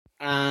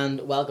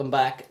and welcome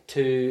back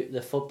to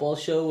the football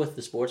show with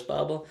the Sports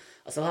Babble.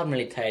 I still haven't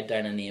really tied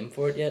down a name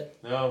for it yet.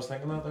 No, I was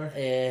thinking that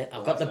there.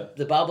 I've got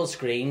the Babble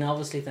screen,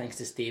 obviously, thanks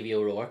to Stevie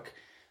O'Rourke,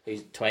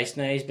 who's twice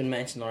now he's been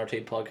mentioned on our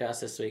 2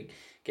 podcasts this week.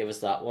 Give us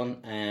that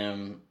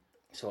one.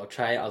 So we'll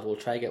try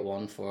to get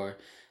one for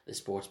the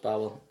Sports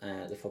Babble,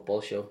 the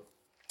football show.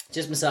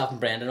 Just myself and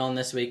Brendan on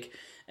this week.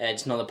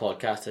 Just another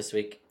podcast this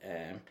week.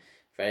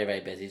 Very, very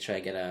busy to try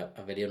to get a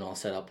video and all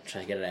set up and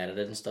try to get it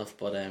edited and stuff.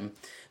 But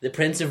the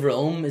Prince of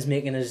Rome is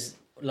making his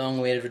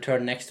long-awaited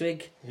return next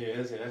week. He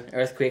is, yeah.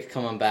 Earthquake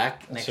coming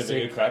back next week. Should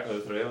be a good crack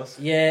with the 3 of us.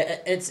 Yeah,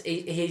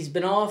 he's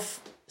been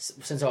off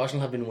since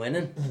Arsenal have been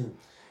winning.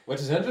 Which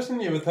is interesting.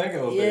 You would think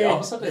it would be the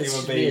opposite. It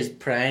would be his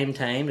prime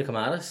time to come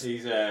at us.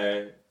 He's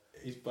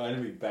bound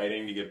to be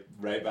biting to get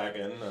right back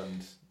in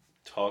and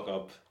talk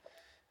up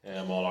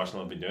all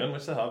Arsenal have been doing,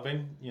 which they have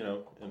been,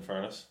 in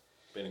fairness,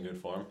 been in good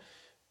form.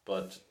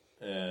 But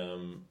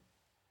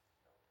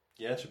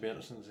it should be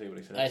interesting to see what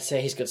he says. I'd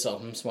say he's got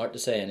something smart to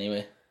say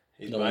anyway.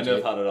 He's bound to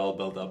have had it all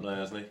built up now,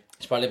 hasn't he?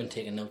 He's probably been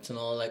taking notes and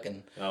all, Stat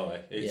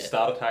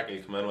attack,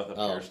 he'll come in with a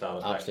pure stat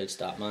attack. Absolute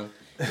stat man.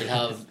 He'll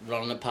have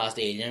running it past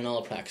Alien and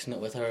all, practicing it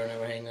with her and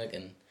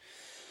everything,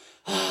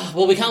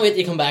 well, we can't wait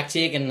to come back,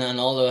 Jake, and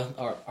all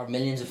our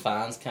millions of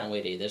fans can't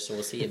wait either, so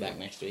we'll see you back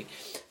next week.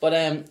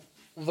 But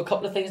we've a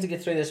couple of things to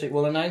get through this week.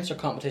 We'll announce our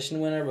competition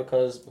winner,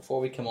 because before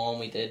we come on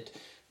we did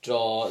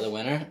draw the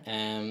winner,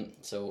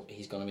 so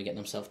he's going to be getting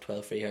himself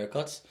 12 free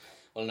haircuts.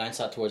 We'll announce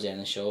that towards the end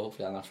of the show,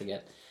 hopefully I'll not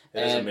forget.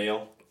 It is a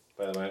meal,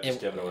 by the way,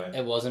 just give it away.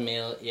 It was a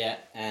meal, yeah,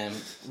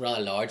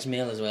 rather large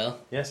meal as well.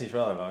 Yes, he's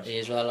rather large. He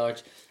is rather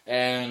large.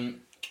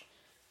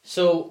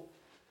 So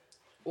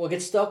we'll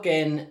get stuck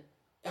in.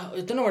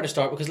 I don't know where to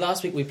start, because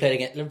last week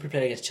Liverpool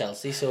played against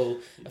Chelsea, so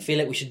I feel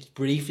like we should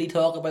briefly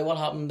talk about what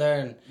happened there,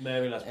 and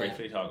maybe let's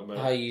briefly talk about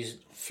how you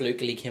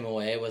flukily came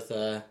away with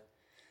a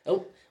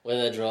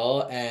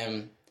draw.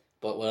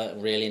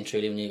 But really and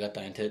truly, when you got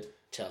down to it,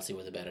 Chelsea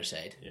were the better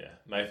side. Yeah,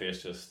 my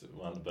face just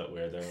went a bit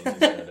weird there when he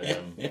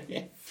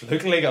said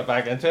flukily got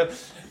back into it.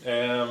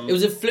 It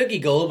was a fluky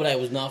goal, but I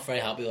was not very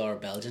happy with our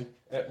Belgian.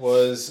 It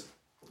was,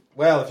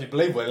 well, if you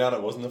believe Willian,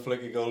 it wasn't a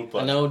fluky goal.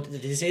 But I know.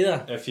 Did you see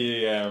that? If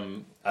you,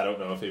 I don't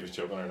know if he was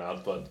joking or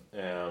not, but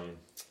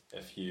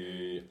if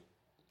you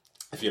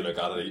look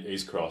at it,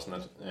 he's crossing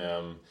it.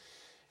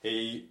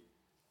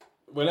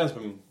 Willian's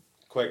been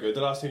quite good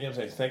the last 2 games.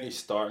 I think he's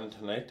starting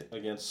tonight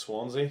against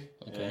Swansea.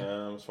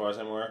 Okay. As far as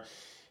I'm aware,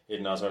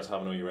 Eden Hazard's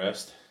having a wee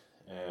rest,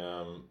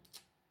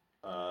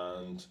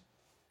 and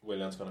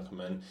Willian's going to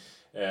come in.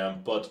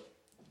 But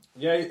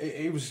yeah,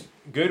 he was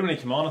good when he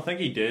came on. I think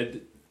he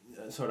did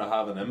sort of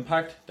have an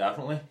impact,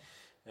 definitely,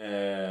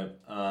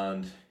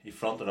 and he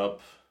fronted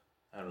up.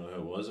 I don't know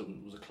who it was.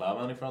 Was it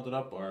Clavan he fronted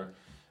up, or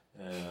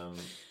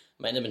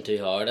might have been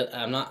too hard.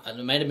 I'm not.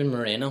 It might have been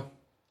Moreno.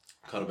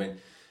 Could have been.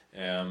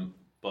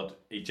 But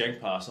he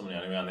jinked past somebody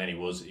anyway, and then he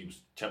was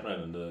chipping it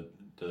into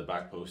the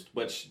back post.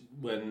 Which,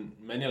 when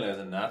Mignolet is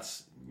in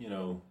nets,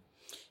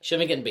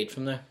 shouldn't be getting beat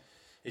from there.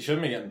 He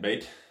shouldn't be getting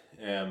beat,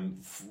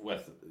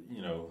 with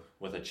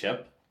a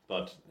chip.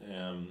 But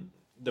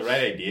the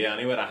right idea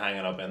anyway to hang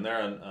it up in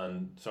there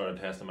and sort of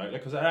test him out.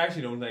 Because I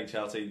actually don't think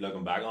Chelsea,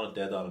 looking back on it,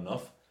 did that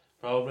enough.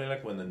 Probably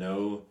when they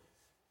know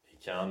he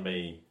can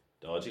be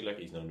dodgy,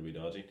 he's known to be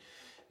dodgy.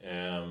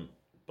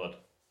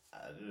 But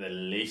the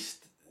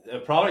least.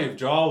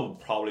 Draw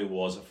probably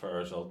was a fair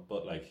result,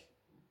 but it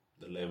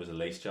was the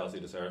least Chelsea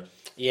deserved.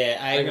 Yeah,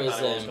 I was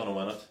going to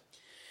win it.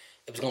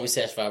 It was going to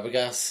be Cesc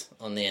Fabregas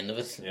on the end of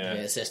it, yeah,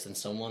 assisting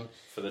someone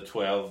for the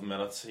 12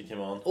 minutes he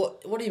came on.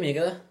 What do you make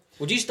of that?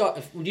 Would you start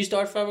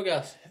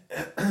Fabregas?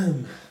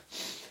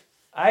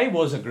 I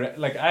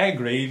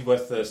agreed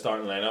with the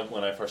starting lineup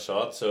when I first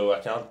saw it, so I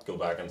can't go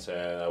back and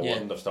say I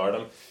wouldn't have started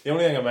him. The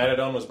only thing I might have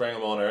done was bring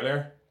him on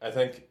earlier. I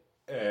think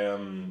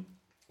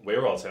we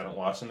were all saying it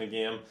watching the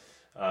game.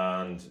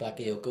 And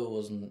Bakayoko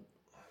wasn't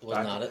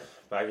at it.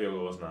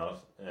 Bakayoko wasn't at it.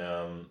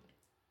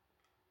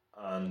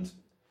 And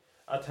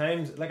at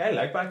times, I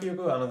like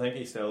Bakayoko, and I think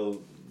he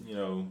still,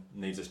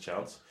 needs his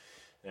chance.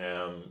 He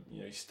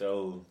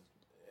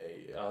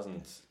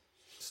hasn't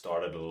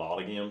started a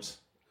lot of games,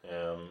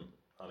 and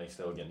he's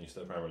still getting used to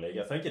the Premier League.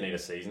 I think you need a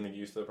season to get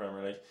used to the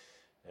Premier League.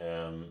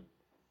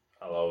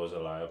 I'll always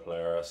allow a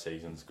player a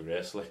season's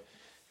grace,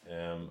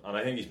 and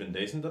I think he's been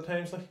decent at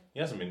times. He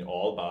hasn't been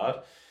all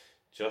bad.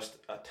 Just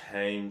at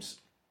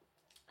times,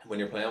 when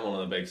you're playing one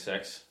of the big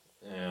 6,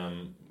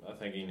 I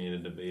think he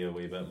needed to be a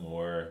wee bit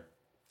more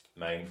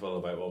mindful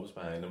about what was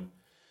behind him.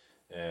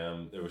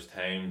 There was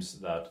times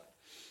that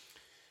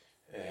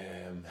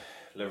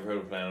Liverpool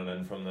were playing it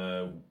in from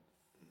the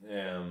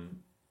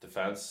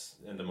defence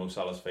into Mo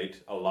Salah's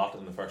feet a lot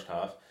in the first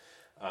half,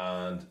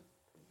 and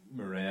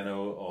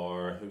Moreno,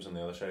 or who was on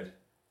the other side?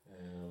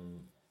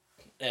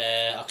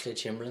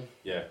 Oxlade-Chamberlain.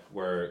 Yeah,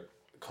 were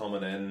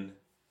coming in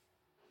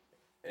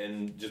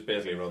just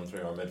basically run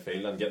through our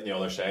midfield and getting the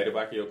other side of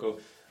Bakayoko,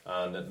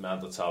 and it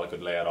meant that Salah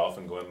could lay it off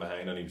and go in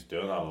behind, and he was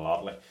doing that a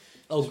lot.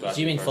 So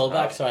you mean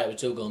fullback? Sorry, it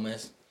was Joe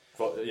Gomez.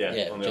 On the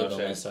Joe other Gomez,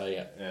 side.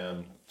 sorry,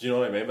 Do you know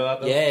what I mean by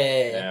that, though?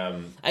 Yeah.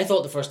 I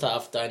thought the first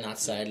half down that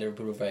side,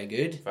 Liverpool were very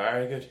good.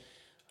 Very good.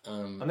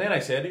 And then I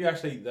said to you,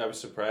 actually, I was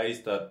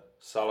surprised that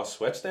Salah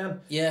switched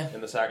then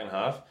in the second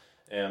half.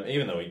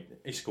 Even though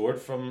he scored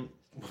from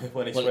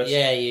when he switched.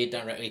 Yeah, he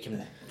directly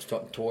came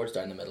towards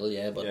down the middle,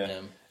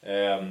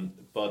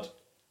 but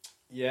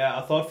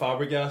I thought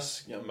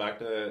Fabregas, getting back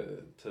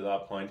to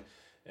that point,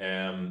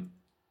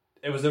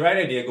 it was the right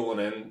idea going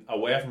in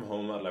away from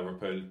home at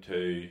Liverpool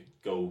to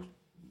go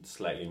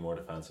slightly more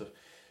defensive.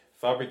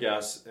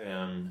 Fabregas,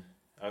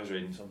 I was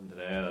reading something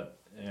today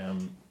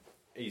that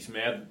he's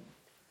made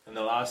in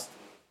the last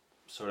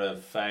sort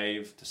of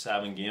 5 to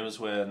 7 games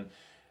when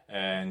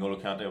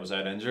N'Golo Kante was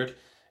out injured,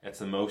 it's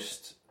the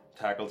most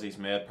tackles he's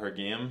made per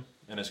game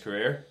in his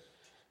career,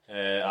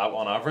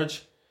 on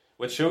average,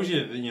 which shows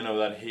you,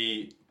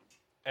 that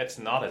it's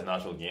not his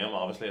natural game.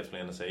 Obviously, it's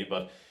plain to see,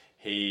 but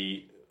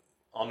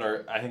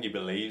I think he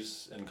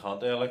believes in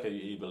Conte. Like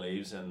he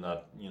believes in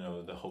that.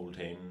 The whole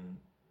team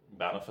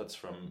benefits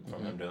from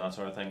him doing that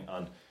sort of thing,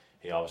 and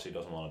he obviously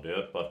doesn't want to do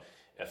it. But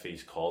if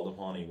he's called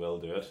upon, he will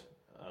do it.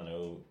 I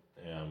know.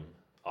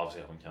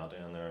 Obviously, having Conte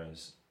in there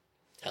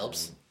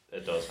helps.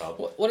 It does help.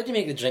 What did you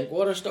make the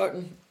Drinkwater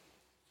starting?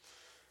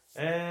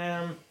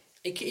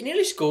 He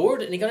nearly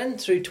scored, and he got in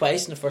through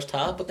twice in the first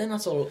half. But then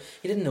that's all.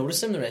 You didn't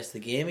notice him the rest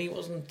of the game. He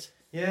wasn't.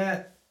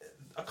 Yeah,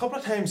 a couple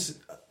of times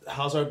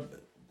Hazard,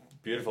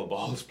 beautiful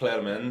balls, played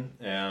him in.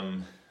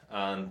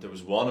 And there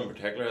was one in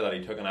particular that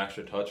he took an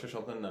extra touch or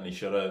something, and he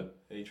tried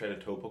to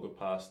toe poke it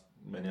past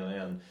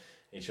Mignolet, and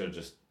he should have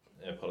just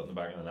put it in the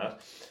back of the net.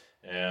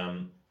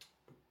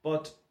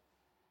 But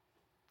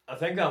I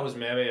think that was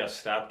maybe a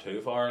step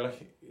too far, like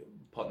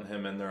putting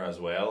him in there as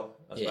well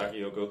as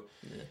Bakayoko.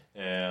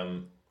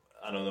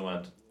 I know they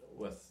went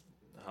with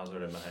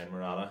Hazard in behind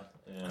Morata.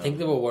 I think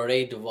they were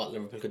worried of what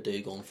Liverpool could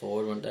do going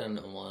forward, weren't they, and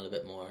wanted a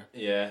bit more.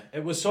 Yeah,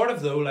 it was sort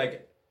of though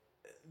like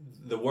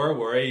they were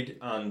worried,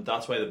 and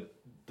that's why they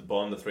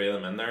bombed the 3 of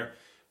them in there.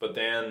 But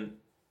then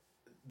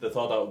they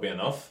thought that would be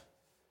enough.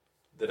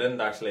 They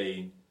didn't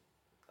actually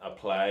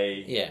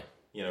apply. Yeah,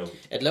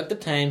 it looked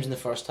at times in the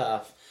first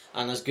half,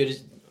 and as good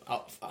as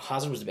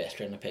Hazard was the best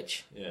player on the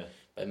pitch. Yeah.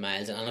 By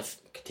miles, and if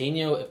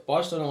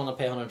Barcelona want to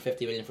pay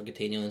 150 million for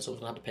Coutinho, then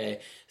someone's going to have to pay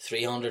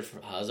 300 for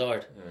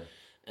Hazard.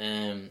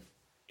 Yeah.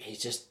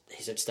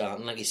 He's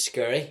outstanding. Like, he's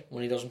scary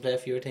when he doesn't play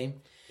for your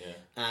team. Yeah.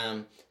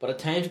 But at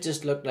times it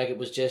just looked like it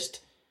was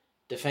just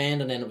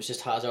defend, and then it was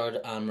just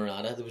Hazard and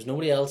Morata. There was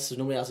nobody else. There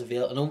was nobody else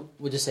available. I know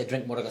we just say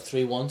Drinkwater got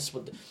through once,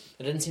 but there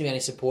didn't seem to be any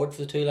support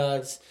for the two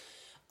lads.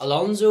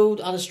 Alonso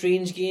had a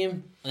strange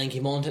game, and then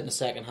came on to it in the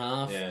second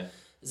half. Yeah.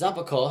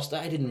 Zappacosta,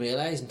 I didn't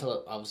realise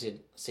until I obviously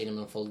had seen him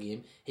in a full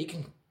game.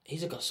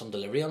 He's got some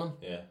delivery on him.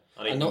 Yeah,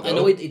 I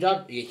know he did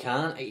that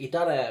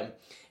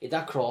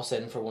cross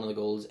in for one of the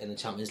goals in the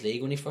Champions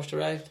League when he first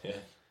arrived. Yeah,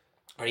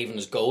 or even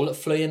his goal that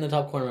flew in the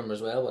top corner, remember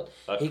as well.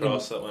 But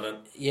that went in.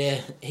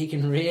 Yeah, he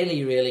can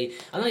really.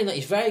 And I think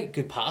he's very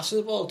good passer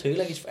of the ball too.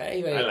 Like he's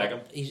very. I like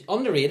him. He's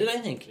underrated, I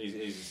think.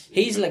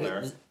 He's like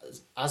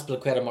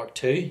Azpilicueta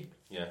Mark II.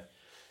 Yeah.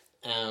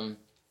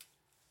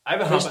 I'm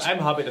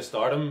happy to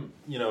start him,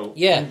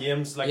 in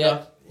games like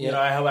that.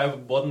 I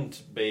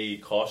wouldn't be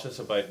cautious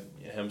about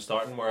him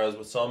starting, whereas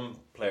with some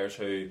players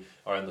who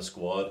are in the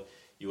squad,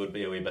 you would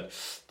be a wee bit,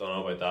 don't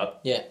know about that.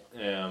 Yeah.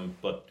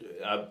 But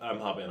I'm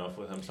happy enough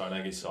with him starting. I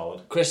think he's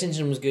solid.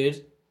 Christensen was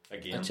good.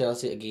 Again. At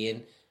Chelsea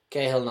again.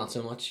 Cahill not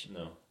so much.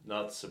 No,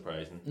 not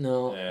surprising.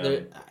 No.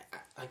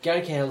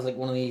 Gary Cahill's like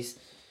one of these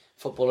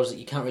footballers that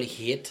you can't really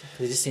hate, because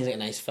he just seems like a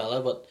nice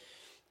fella, but...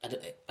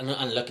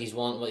 And look, he's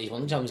won the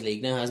Champions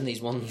League now, hasn't he?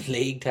 He's won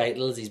league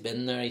titles. He's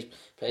been there. He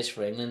plays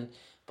for England,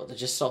 but there's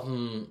just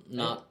something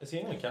not. Is he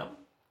England captain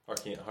or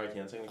Harry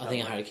Kane's England captain? I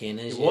think Harry Kane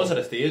is. He was at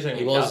a stage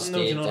England captain, though.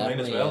 Do you know what I mean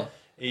as well?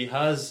 Yeah. He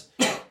has.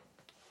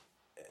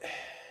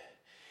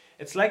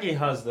 It's like he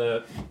has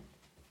the.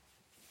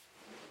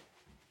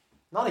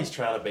 Not he's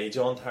trying to be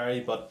John Terry,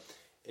 but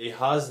he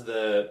has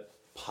the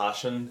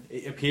passion.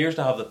 He appears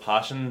to have the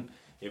passion.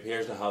 He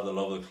appears to have the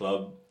love of the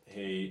club.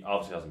 He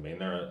obviously hasn't been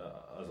there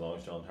as long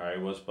as John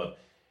Terry was, but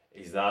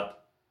he's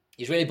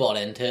really bought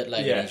into it.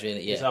 Like,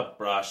 he's that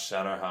brash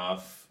centre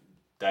half,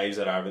 dives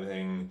at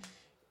everything,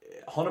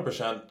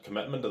 100%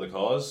 commitment to the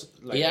cause.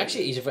 Like,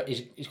 he's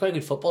quite a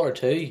good footballer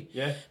too.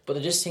 Yeah, but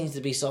there just seems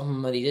to be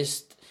something that he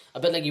just a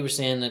bit like you were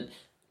saying, that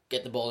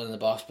get the ball in the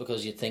box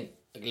because you think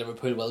like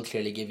Liverpool will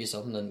clearly give you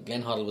something. And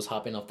Glenn Hoddle was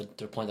happy enough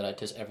to point that out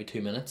to us every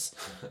 2 minutes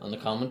on the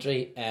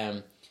commentary.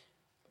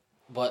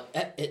 But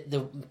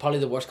probably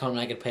the worst comment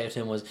I could pay to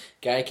him was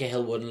Gary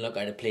Cahill wouldn't look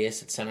out of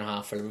place at centre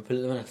half for Liverpool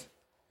at the minute.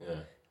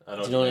 Yeah,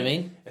 do you know what I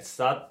mean? It's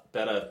that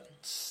bit of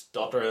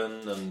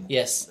stuttering and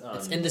it's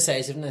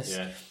indecisiveness.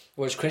 Yeah.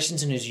 Whereas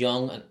Christensen, who's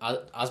young, and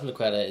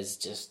Azpilicueta is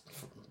just,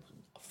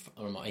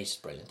 he's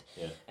brilliant.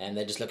 Yeah. And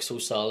they just look so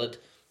solid.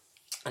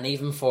 And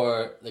even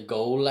for the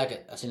goal,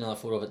 like I seen another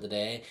photo of it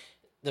today,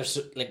 there's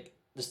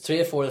 3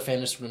 or 4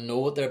 defenders who know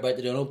what they're about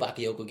to do. I know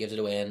Bakayoko gives it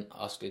away and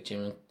Oscar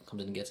Chamberlain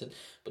comes in and gets it.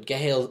 But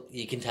Cahill,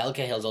 you can tell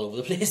Cahill's all over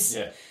the place.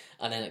 Yeah.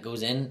 and then it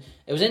goes in.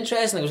 It was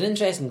interesting. It was an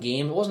interesting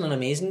game. It wasn't an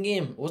amazing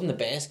game. It wasn't the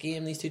best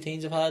game these two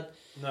teams have had.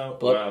 No,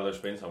 but, well, there's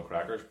been some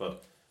crackers,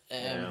 but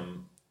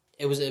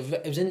it was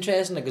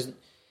interesting because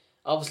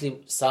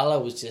obviously Salah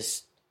was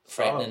just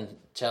frightening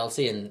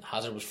Chelsea, and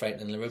Hazard was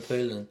frightening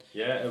Liverpool, and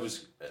yeah, it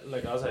was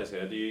like as I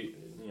said, you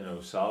know,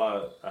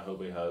 Salah. I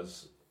hope he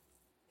has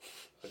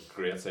a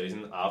great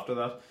season after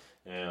that,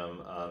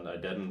 and I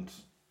didn't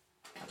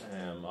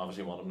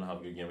obviously want him to have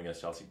a good game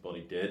against Chelsea, but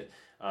he did,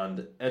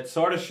 and it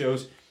sort of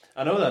shows.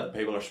 I know that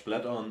people are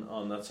split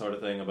on that sort of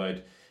thing about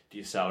do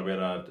you celebrate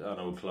at an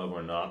old club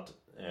or not.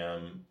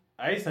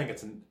 I think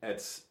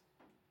it's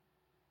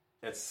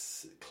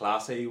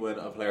classy when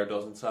a player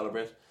doesn't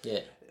celebrate.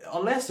 Yeah.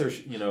 Unless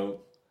there's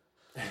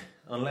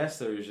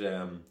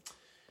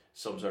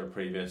some sort of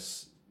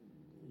previous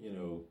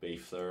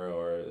beef there,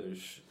 or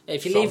there's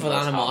if you leave with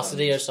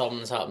animosity or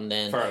something's happened,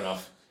 then fair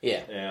enough.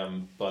 Yeah.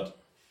 But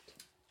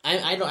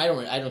I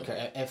don't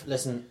care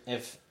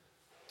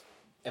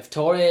if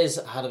Torres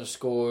had have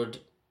scored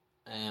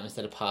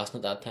instead of passing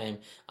at that time,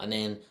 and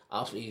then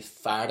absolutely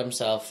fired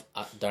himself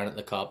down at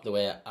the Kop the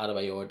way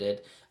Adebayor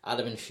did, I'd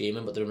have been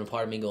fuming. But there was a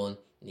part of me going,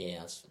 yeah,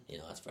 that's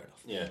fair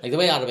enough. Yeah, like the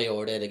way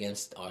Adebayor did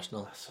against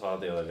Arsenal. I saw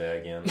it the other day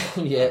again.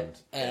 Yeah,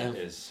 it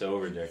is so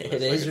ridiculous.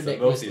 It is ridiculous.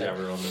 The most he's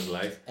ever run in his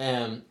life.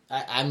 I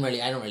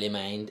don't really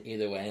mind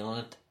either way on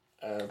it.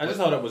 I just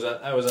thought it was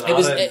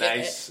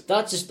nice.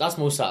 That's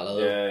Mo Salah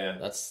though. Yeah.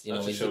 That's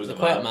that he's a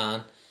quiet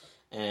man.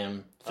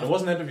 And it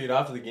wasn't interviewed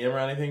after the game or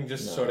anything.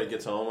 Just sort of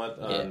gets on with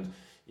and.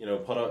 He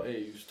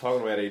was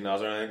talking about Eden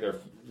Hazard. I think they're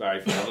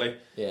very friendly.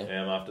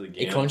 After the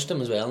game, he crunched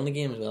him as well in the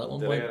game as well at one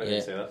point. I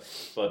didn't say that,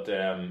 but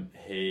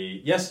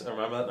I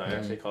remember that now. I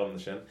actually called him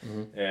the shin.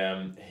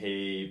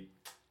 He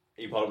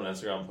put up an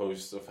Instagram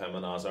post of him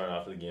and Hazard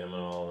after the game and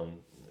all, and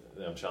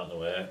them chatting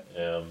away.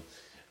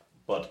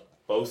 But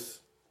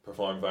both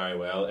performed very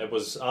well. It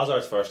was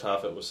Hazard's first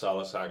half. It was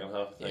Salah's second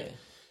half. I think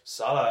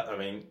Salah. I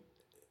mean,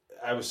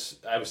 I was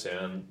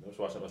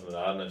watching it with my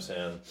dad, and I was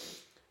saying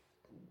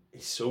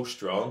he's so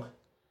strong.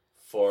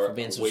 For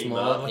being so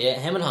small,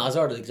 him and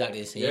Hazard are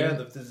exactly the same.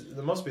 Yeah,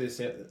 they must be the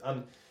same.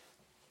 And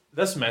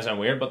this may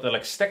sound weird, but they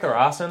like stick their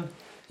ass in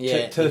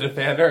to the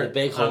defender, the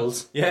big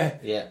holes.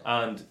 Yeah,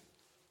 and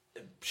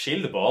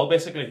shield the ball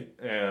basically.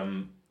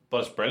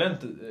 But it's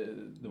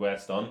brilliant the way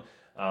it's done,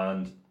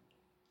 and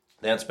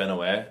then spin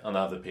away and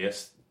have the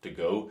pace to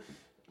go.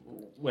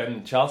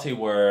 When Chelsea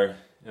were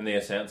in the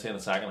ascendancy in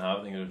the second half,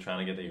 I think they were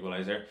trying to get the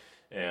equaliser,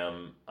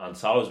 and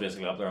Salah was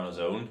basically up there on his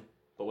own.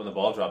 But when the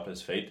ball dropped at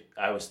his feet,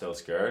 I was still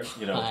scared,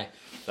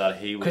 that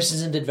he was...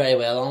 Christensen did very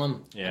well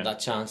on him at that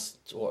chance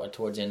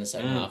towards the end of the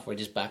second half, where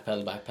he just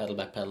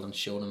backpedaled and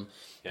showed him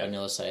on the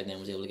other side, and then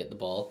was able to get the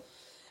ball.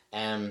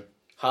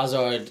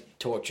 Hazard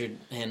tortured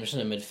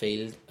Henderson in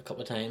midfield a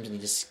couple of times, and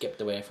he just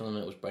skipped away from him,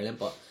 and it was brilliant.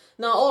 But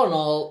no, all in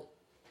all,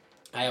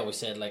 I always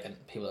said,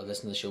 and people that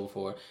listen to the show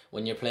before,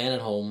 when you're playing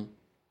at home,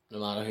 no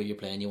matter who you're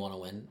playing, you want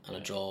to win, and a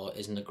draw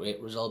isn't a great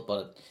result,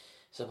 but I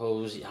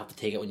suppose you have to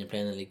take it when you're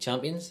playing the league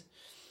champions.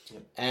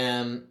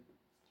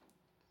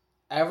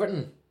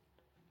 Everton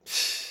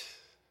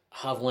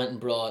have went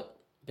and brought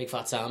Big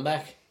Fat Sam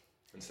back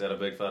instead of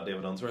Big Fat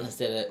David Unsworth.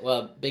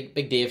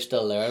 Big Dave's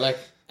still there.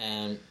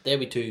 They'll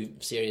be two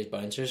serious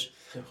bouncers.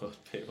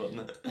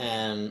 Wouldn't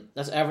it?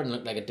 That's Everton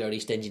look like a dirty,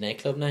 stingy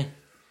nightclub now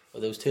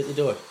with those two at the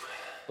door.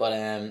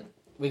 But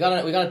we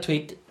got a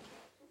tweet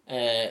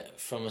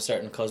from a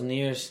certain cousin of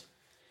yours.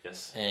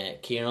 Yes.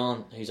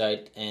 Kieran, who's out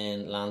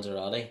in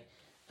Lanzarote.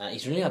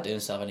 He's really not doing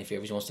himself any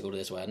favours. He wants to go to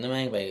this wedding of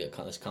mine by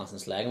this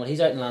constant slagging. But he's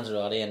out in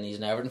Lanzarote and he's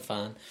an Everton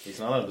fan. He's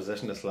not in a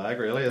position to slag,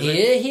 really, is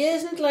he? He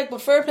isn't, but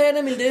fair play to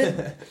him, he'll do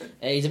it.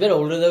 He's a bit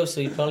older, though,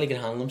 so he probably can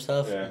handle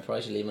himself. Yeah.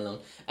 Probably should leave him alone.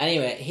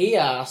 Anyway, he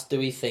asked, do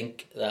we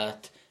think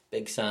that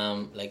Big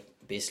Sam,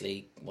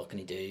 basically, what can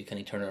he do? Can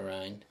he turn it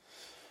around?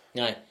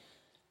 Now,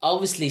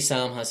 obviously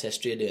Sam has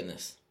history of doing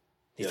this.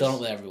 He's done it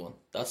with everyone.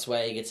 That's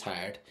why he gets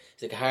hired.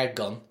 He's like a hired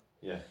gun.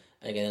 Yeah.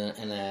 Like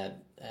in a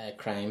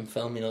crime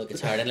film, that gets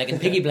hired in. Like in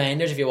Piggy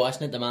Blinders, if you're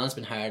watching it, the man's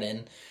been hired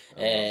in.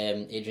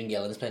 Adrian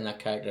Gillen's playing that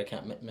character.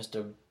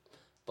 Mr.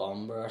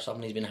 Bomber or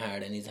something. He's been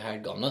hired in. He's a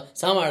hired gun. No,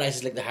 Sam Allardyce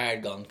is like the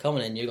hired gun.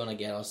 Coming in, you're gonna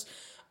get us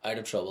out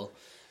of trouble.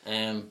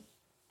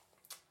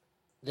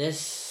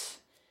 This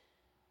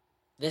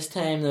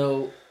time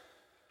though,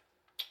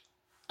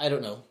 I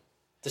don't know.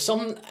 There's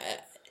something.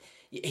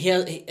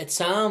 It's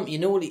Sam. You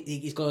know what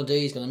he's going to do?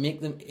 He's going to make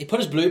them. He put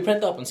his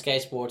blueprint up on Sky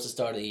Sports at the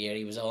start of the year.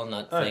 He was on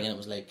that thing, and it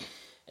was like,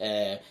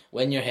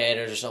 win your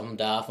headers or something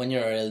daft. Win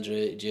your real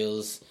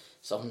jewels.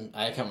 Something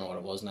I can't remember what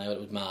it was now, but it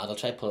was mad. I'll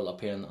try to pull it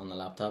up here on the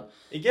laptop.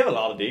 He gave a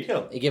lot of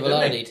detail. He gave a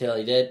lot of detail.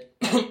 He did.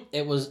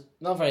 It was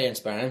not very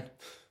inspiring.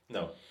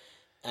 No.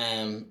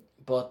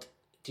 But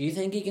do you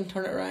think he can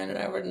turn it around at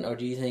Everton, or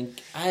do you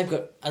think I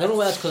don't know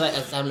whether that's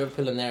because I'm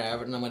Liverpool and they're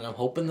Everton, and I'm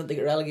hoping that they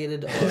get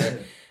relegated, or.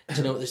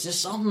 There's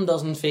just something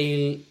doesn't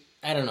feel.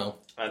 I don't know.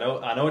 I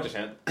know what you're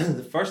saying.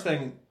 The first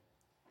thing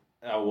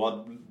I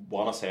would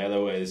want to say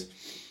though is,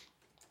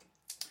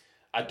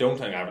 I don't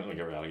think Everton will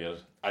get relegated.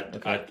 I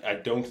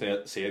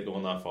don't see it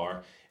going that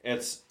far.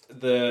 It's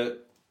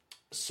the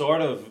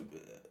sort of,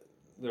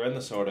 they're in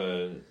the sort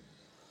of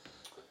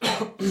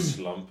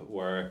slump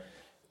where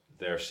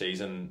their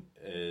season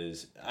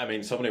is. I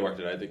mean, somebody worked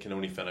it out. They can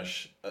only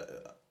finish.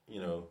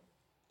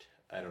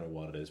 I don't know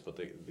what it is, but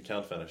they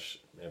can't finish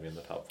maybe in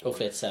the top 4.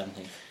 Hopefully it's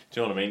 17.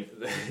 Do you know what I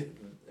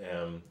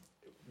mean?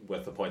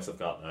 With the points they've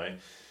got now.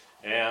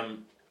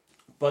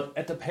 But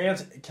it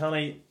depends.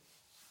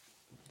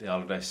 The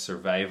Allardyce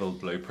survival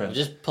blueprint. I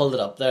just pulled it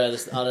up there.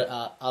 This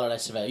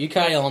Allardyce survival. You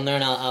carry on there,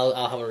 and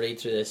I'll have a read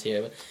through this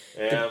here.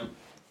 But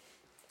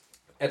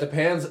it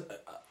depends.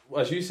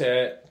 As you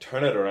say,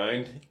 turn it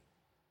around.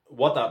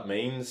 What that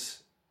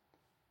means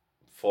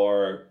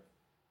for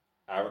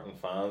Everton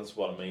fans,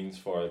 what it means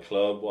for the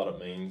club, what it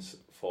means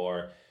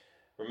for.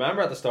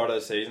 Remember at the start of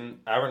the season,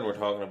 Everton were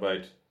talking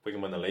about we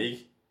can win the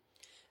league.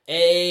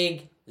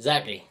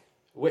 Exactly.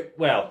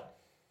 Well.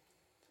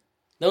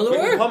 No, they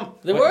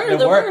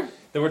were.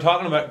 They were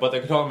talking about, but they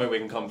were talking about we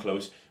can come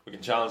close, we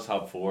can challenge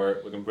top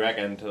 4, we can break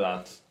into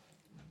that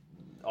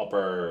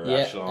upper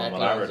echelon,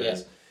 whatever it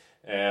is.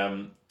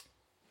 And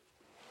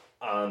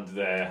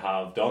they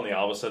have done the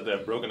opposite.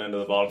 They've broken into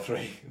the bottom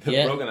 3.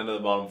 They've broken into the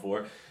bottom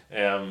 4.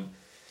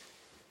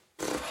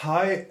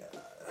 How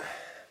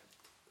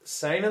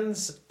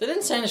signings? They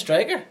didn't sign a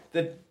striker.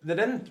 They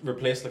didn't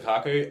replace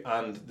Lukaku,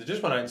 and they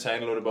just went out and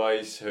signed a load of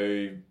boys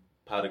who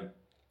had a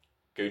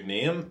good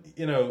name.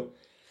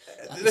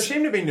 There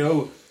seemed to be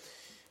no.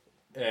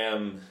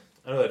 I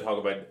know they talk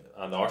about,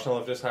 and Arsenal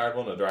have just hired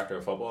one, a director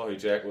of football, who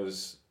Jack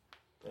was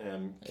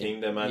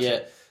keen to mention,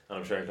 and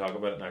I'm sure he'll talk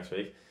about it next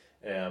week.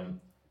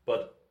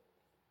 But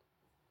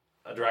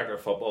a director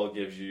of football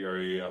gives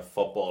you a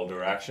football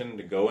direction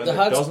to go in. It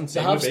doesn't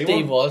seem to be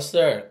Steve one. was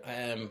there,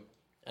 and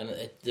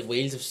the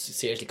wheels have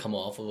seriously come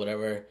off of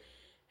whatever.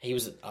 He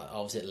was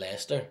obviously at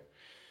Leicester,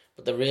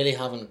 but they really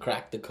haven't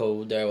cracked the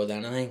code there with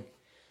anything.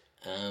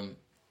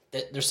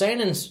 Their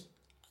signings,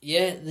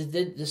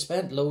 they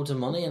spent loads of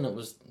money, and it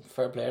was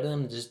fair play to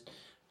them, just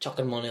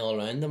chucking money all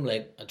around them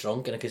like a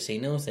drunk in a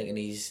casino, thinking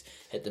he's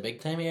hit the big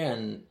time here,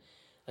 and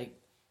like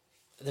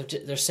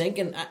they're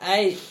sinking.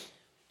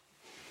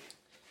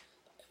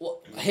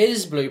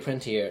 His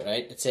blueprint here,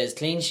 right? It says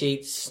clean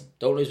sheets,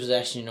 don't lose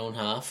possession in your own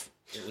half,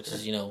 which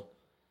is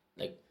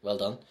well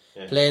done.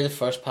 Yeah. Play the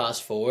first pass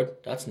forward,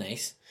 that's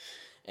nice.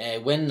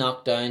 Win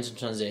knockdowns and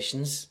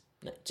transitions.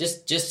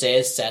 Just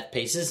says set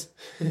pieces.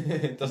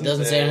 It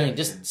doesn't say anything.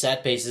 Just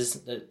set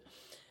pieces.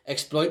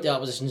 Exploit the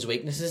opposition's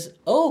weaknesses.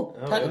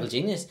 Tactical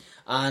genius.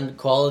 And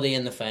quality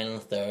in the final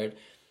third.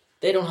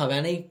 They don't have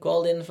any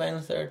quality in the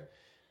final third.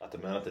 At the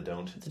minute, they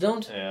don't. They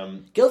don't.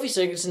 Gylfi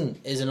Sigurdsson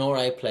is an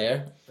alright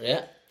player.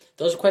 Yeah.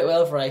 Does quite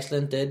well for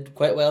Iceland. Did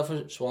quite well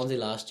for Swansea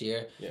last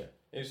year. Yeah.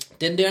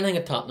 Didn't do anything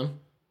at Tottenham.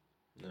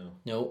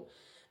 No.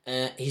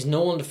 He's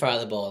no one to fire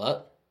the ball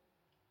at.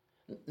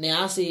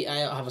 Niasse,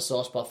 I have a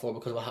soft spot for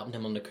because of what happened to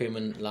him under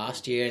Koeman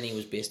last year, and he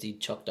was basically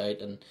chucked out,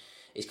 and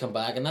he's come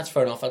back, and that's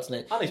fair enough. That's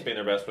nice. And he's been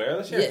their best player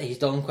this year. Yeah, he's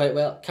done quite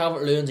well.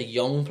 Calvert-Lewin's a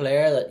young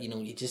player that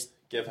you just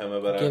give him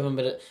a bit.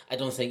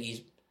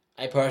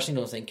 I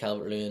personally don't think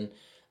Calvert-Lewin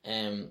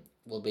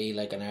will be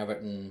like an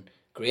Everton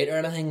great or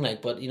anything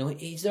but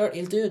he's there.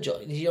 He'll do a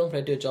job. He's a young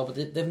player, do a job,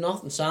 but they've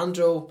nothing.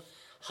 Sandro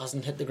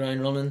hasn't hit the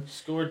ground running. He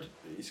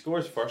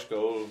scored his first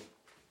goal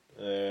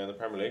in the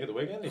Premier League at the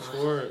weekend. He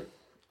scored.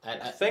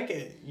 I think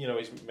he's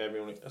maybe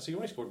only. Has he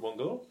only scored one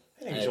goal?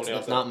 I think he's only.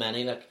 It's not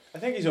many. I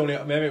think he's only.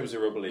 Maybe it was the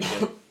Europa League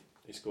game.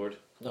 He scored.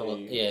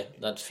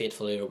 That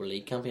fateful Europa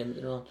League campaign.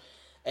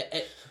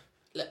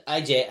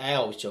 I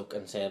always joke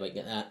and say about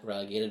getting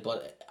relegated,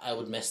 but I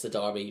would miss the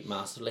derby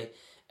massively.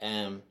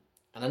 And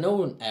I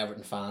know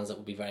Everton fans that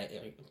would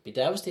be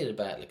devastated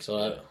by it.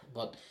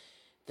 But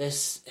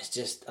this is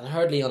just. And I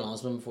heard Leon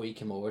Osman before you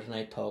came over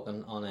tonight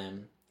talking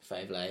on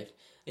 5 Live.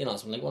 Leon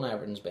Osman, one of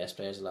Everton's best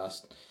players of the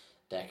last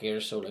decade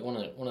or so, one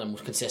of the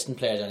most consistent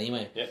players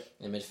anyway.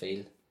 In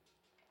midfield.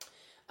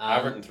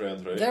 Everton through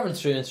and through. Everton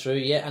through and through,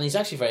 yeah, and he's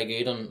actually very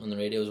good on the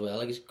radio as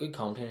well. He's good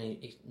commentator,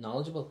 he's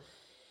knowledgeable.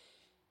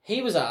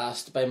 He was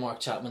asked by Mark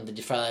Chapman, "Did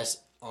you try this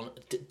on?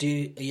 Are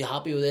you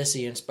happy with this? Are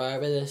you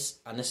inspired by this?"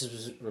 And this is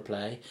his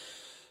reply: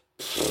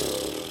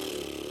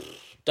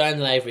 "Down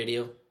the live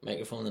radio,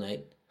 microphone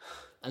tonight,"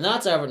 and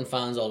that's Everton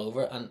fans all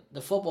over. And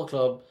the football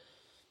club,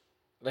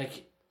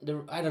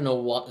 I don't know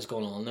what is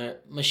going on there.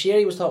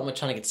 Mashiri was talking about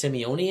trying to get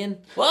Simeone in.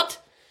 What?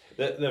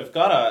 They've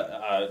got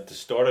a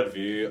distorted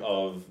view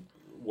of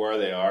where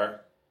they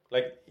are.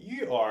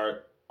 You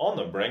are on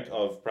the brink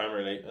of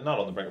Premier League, not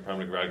on the brink of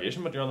Premier League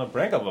relegation, but you're on the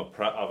brink of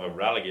a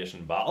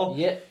relegation battle.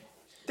 Yeah.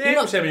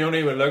 Diego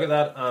Simeone would look at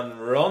that and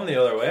run the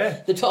other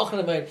way. They're talking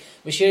about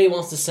Mashiri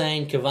wants to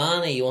sign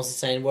Cavani, he wants to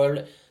sign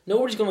World.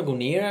 Nobody's going to go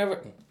near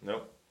Everton.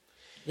 No.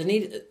 They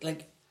need,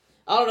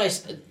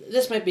 Allardyce,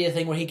 this might be a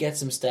thing where he gets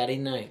them steady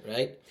now,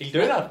 right? He'll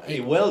do that.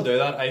 He will do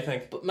that, I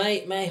think. But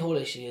my whole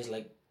issue is,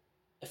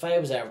 if I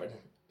was Everton,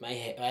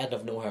 I'd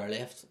have no hair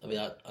left. I'd be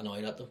that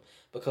annoyed at them.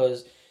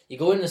 Because you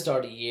go in the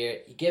start of the year,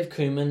 you give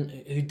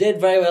Koeman, who did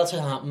very well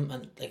to happen,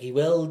 and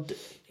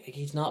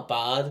he's not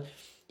bad.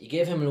 You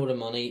give him a load of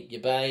money, you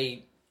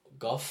buy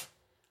Goff,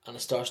 and it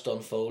starts to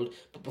unfold.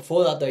 But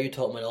before that, there you're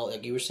talking about all,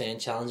 like you were saying,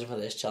 challenging for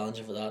this,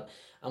 challenging for that.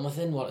 And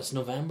within it's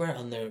November,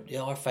 and they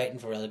are fighting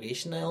for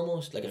relegation now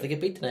almost. Like if they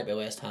get beat tonight by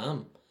West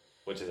Ham,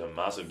 which is a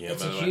massive game.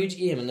 It's a huge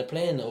game, and they're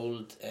playing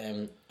old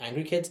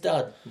Angry Kids'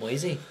 dad,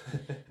 Moisey.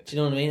 Do you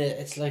know what I mean?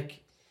 It's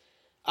like,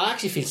 I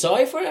actually feel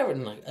sorry for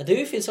Everton. Like I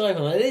do feel sorry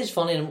for them. It is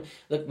funny. And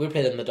look, we're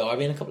playing them in the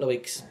derby in a couple of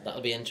weeks.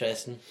 That'll be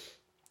interesting.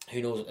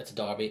 Who knows? It's a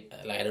derby.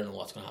 Like I don't know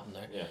what's going to happen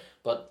there. Yeah.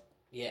 But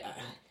yeah,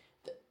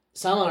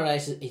 Sam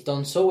Allardyce, he's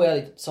done so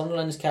well.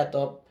 Sunderland has kept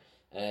up.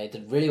 He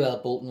did really well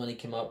at Bolton when he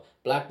came up.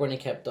 Blackburn he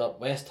kept up.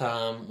 West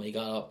Ham when he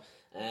got up.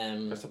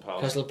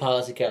 Crystal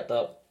Palace he kept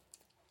up.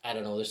 I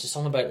don't know. There's just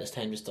something about this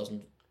time just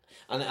doesn't.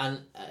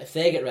 And if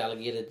they get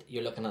relegated,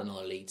 you're looking at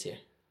another Leeds here.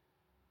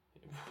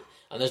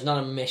 And there's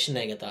not a mission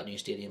they get that new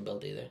stadium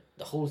built either.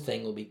 The whole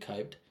thing will be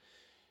cowed.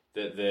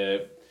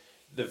 The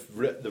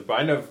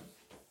bound of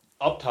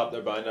up top.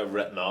 They're bound to have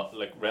written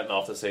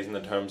off the season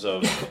in terms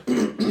of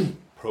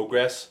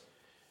progress.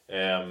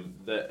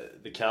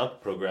 They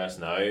can't progress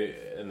now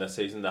in this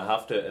season. They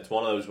have to. It's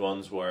one of those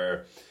ones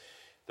where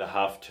they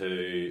have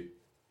to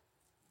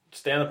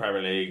stay in the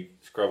Premier League,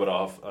 scrub it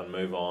off, and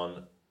move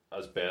on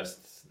as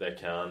best they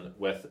can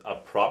with a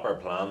proper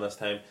plan this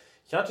time.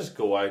 You can't just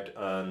go out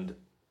and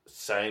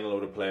sign a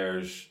load of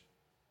players,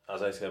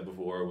 as I said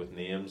before, with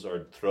names,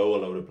 or throw a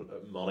load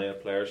of money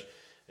at players.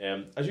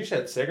 As you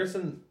said,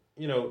 Sigurdsson,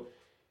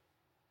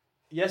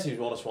 yes, he was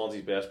one of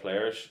Swansea's best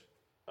players,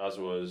 as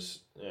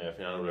was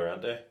Fernando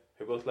Llorente,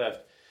 who both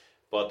left,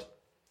 but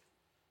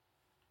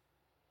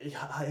he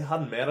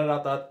hadn't made it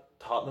at that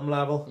Tottenham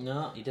level.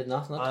 No, he did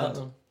nothing at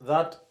Tottenham.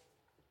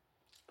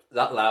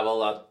 That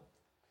level that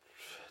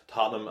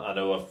Tottenham, I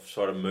know I've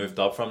sort of moved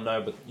up from now,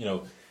 but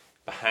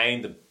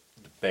behind the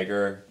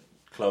bigger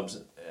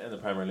clubs in the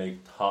Premier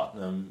League,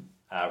 Tottenham,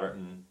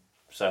 Everton,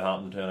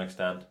 Southampton to an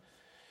extent,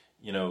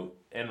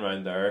 in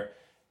round there,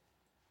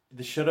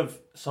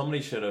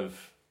 somebody should have,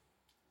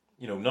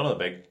 none of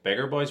the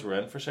bigger boys were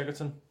in for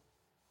Sigurdsson.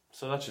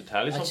 So that should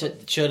tell you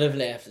something. Should have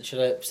left. Should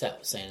have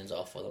set signings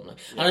off for them. Like.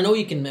 Yeah. And I know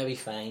you can maybe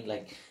find,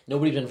 like,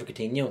 nobody's been for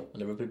Coutinho when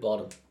Liverpool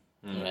bought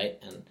him,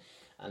 right?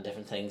 And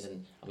different things.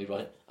 And we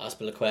brought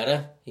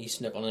Azpilicueta. He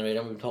snuck on the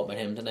radar. We've been talking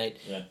about him tonight.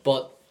 Yeah.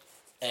 But,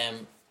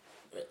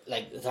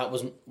 like, that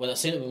wasn't... When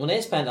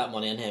they spent that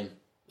money on him,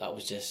 that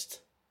was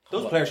just...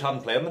 Those players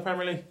hadn't played in the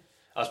Premier League.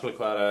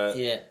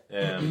 Azpilicueta,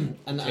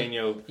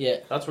 Coutinho. Yeah.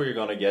 That's where you're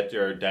going to get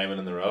your diamond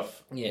in the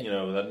rough. Yeah.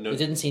 There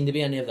didn't seem to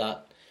be any of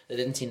that. They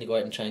didn't seem to go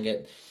out and try and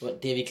get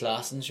Davy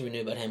Klaassen. So we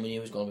knew about him. We knew he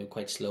was going to be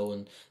quite slow,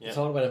 and they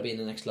talked about him being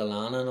the next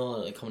Lallana and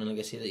all. Like, coming in, like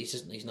I say, that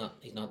he's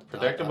not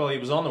predictable. He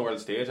was on the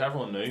world stage.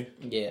 Everyone knew.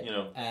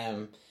 Yeah.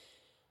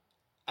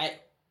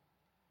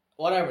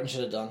 What Everton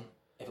should have done,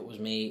 if it was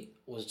me,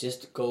 was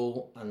just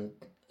go and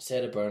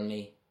say to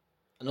Burnley.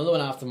 I know they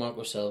went after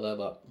Marco Silva,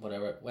 but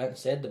whatever. Went and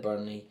said to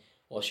Burnley,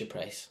 "What's your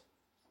price?"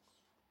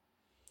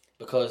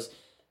 Because.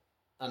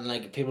 And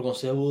like people are going to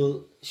say,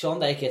 well, Sean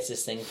Dyche gets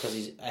this thing because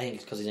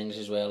he's English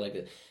as well.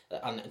 Like,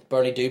 and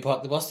Burnley do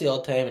park the bus the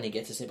odd time, and he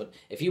gets this thing. But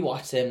if you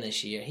watch them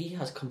this year, he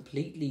has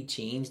completely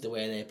changed the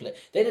way they play.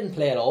 They didn't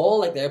play at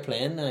all like they're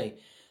playing now.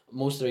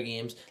 Most of their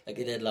games like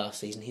they did last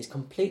season. He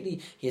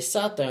has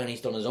sat down,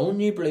 he's done his own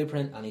new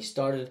blueprint, and he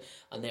started,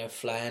 and they're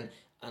flying.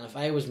 And if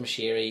I was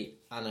Mashiri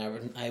and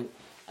Everton,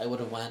 I would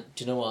have went,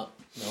 do you know what?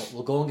 No,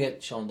 we'll go and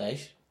get Sean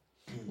Dyche.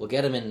 We'll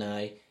get him in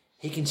now.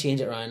 He can change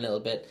it around a little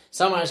bit.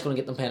 Sam Allardyce going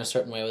to get them playing a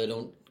certain way where they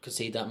don't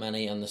concede that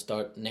many and they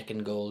start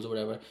nicking goals or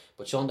whatever.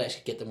 But Sean Dyche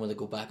could get them where they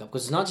go back up.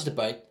 Because it's not just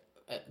about...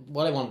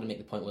 what I wanted to make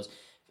the point was,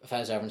 if I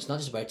was Everton, it's not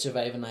just about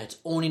surviving now. It's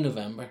only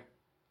November.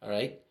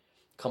 Alright?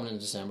 Coming into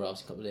December,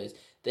 obviously, a couple of days.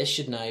 This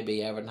should now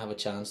be Everton have a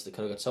chance. They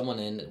could have got someone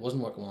in. It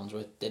wasn't working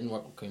Wandsworth. Didn't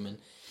work with Koeman.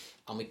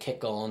 And we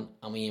kick on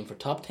and we aim for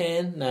top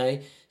 10 now.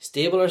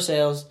 Stable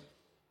ourselves.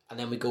 And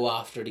then we go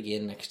after it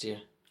again next year.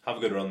 Have a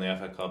good run in the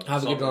FA Cup.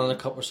 Have a good run in the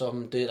Cup or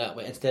something. Do it that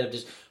way. Instead of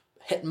just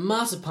hitting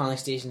massive panic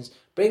stations.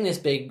 Bring this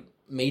big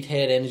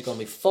meathead in who's going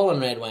to be full on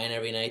red wine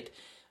every night.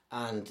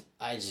 And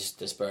I just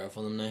despair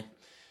for them now.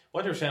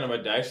 What you're saying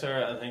about Dyche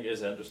there, I think,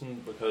 is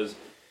interesting because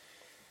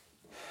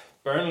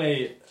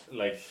Burnley,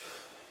 like,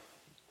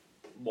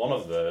 one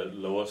of the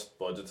lowest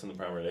budgets in the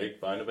Premier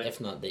League, bound to be.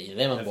 If not the...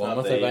 Them and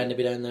Bournemouth are bound to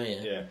be down there,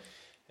 yeah.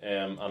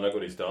 Yeah. And look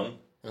what he's done.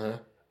 Uh-huh.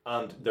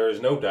 And there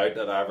is no doubt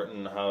that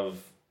Everton have...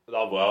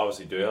 Well,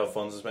 obviously do have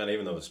funds to spend,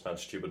 even though they spent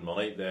stupid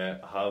money. They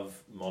have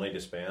money to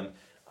spend,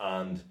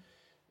 and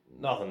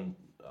nothing.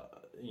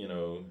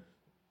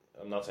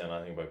 I'm not saying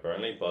anything about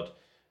Burnley, but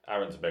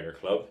Everton's a bigger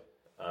club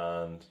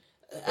and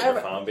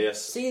bigger fan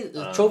base. See,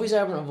 the trophies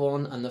Everton have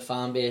won and the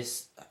fan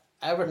base.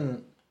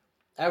 Everton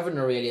are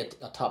really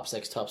a top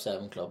 6, top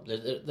 7 club.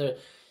 They're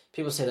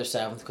people say they're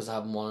 7th because they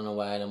haven't won in a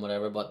while and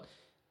whatever, but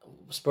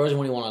Spurs have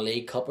only won a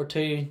League Cup or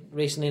 2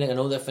 recently. Like, I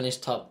know they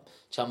finished top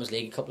Champions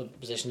League, a couple of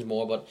positions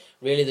more, but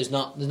really there's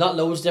not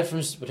loads of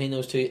difference between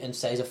those two in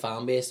size of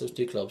fan base, those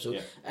two clubs. So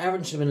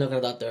Everton should have been looking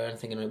at that there and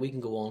thinking, right, we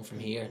can go on from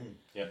here.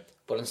 Yeah.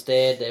 But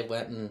instead they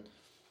went and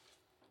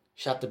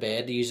shot the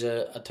bed, to use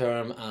a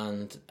term,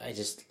 and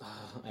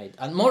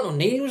and Martin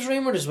O'Neill was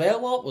rumoured as well.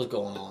 What was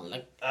going on?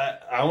 Like,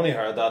 I only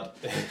heard that.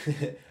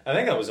 I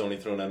think that was only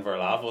thrown in for a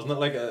laugh, wasn't it?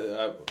 Like,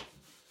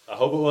 I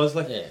hope it was.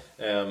 Like,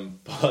 and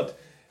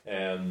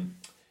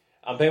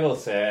people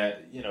say,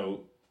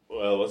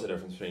 well, what's the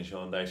difference between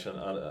Sean Dyche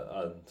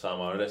and Sam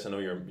Allardyce? I know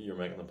you're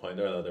making the point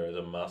there that there is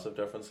a massive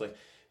difference. Like,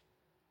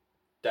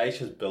 Dyche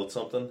has built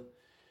something.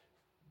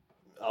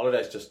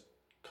 Allardyce just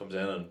comes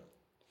in and.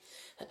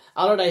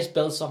 Allardyce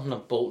built something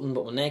at Bolton,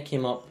 but when they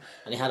came up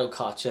and he had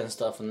Okocha and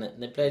stuff, and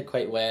they played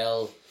quite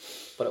well,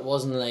 but it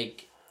wasn't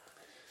like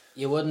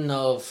you wouldn't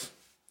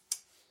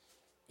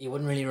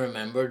really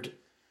remembered.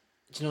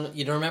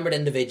 You'd remembered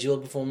individual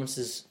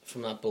performances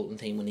from that Bolton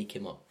team when he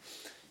came up.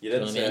 You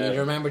didn't say. You'd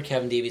remembered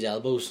Kevin Davies'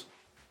 elbows,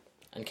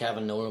 and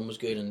Kevin Nolan was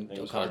good, and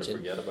it was hard to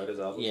forget about his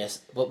elbows. Yes,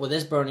 but with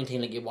this Burnley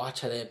team, like, you watch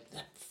how they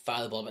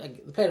fire the ball.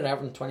 Like, they played at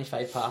Everton,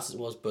 25 passes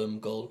was boom,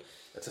 goal.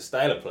 It's a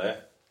style of play.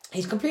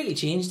 He's completely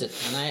changed it,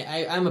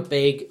 and I'm a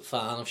big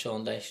fan of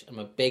Sean Dyche. I'm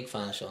a big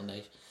fan of Sean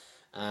Dyche,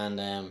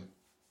 and I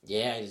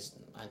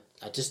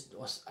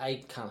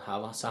can't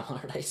have a Sam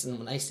Allardyce, and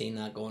when I seen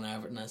that going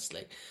over, and it's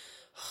like,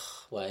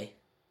 why?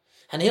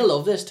 And he'll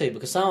love this too,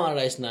 because Sam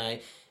Allardyce now,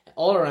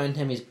 all around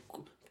him, he's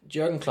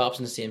Jurgen Klopp's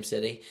in the same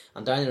city,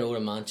 and down the road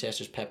in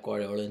Manchester's Pep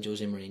Guardiola and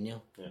Jose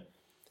Mourinho. Yeah.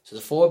 So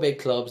the 4 big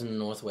clubs in the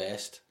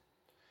northwest,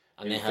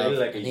 and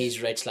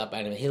he's right slap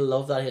by him. He'll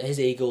love that. His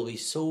ego will be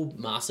so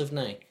massive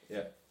now.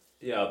 Yeah.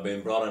 Yeah, I've been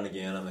brought in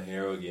again. I'm the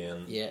hero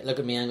again. Yeah, look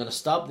at me. I'm going to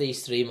stop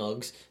these 3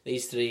 mugs,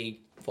 these 3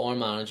 foreign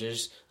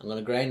managers. I'm going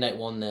to grind out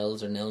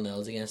 1-0s or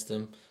 0-0s against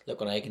them. Look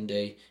what I can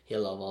do.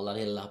 He'll love all that.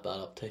 He'll lap that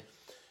up too.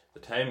 The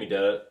time he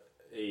did it,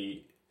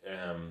 he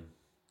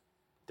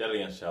did it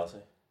against Chelsea.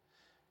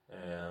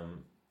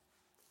 I'm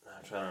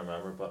trying to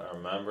remember, but I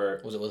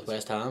remember... Was it with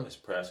West Ham? His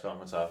press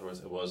conference afterwards,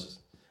 it was.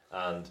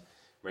 And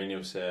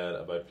Mourinho said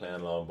about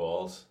playing long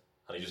balls,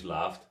 and he just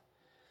laughed.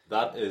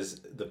 That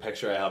is the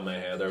picture I have in my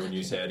head there when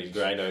you said he'd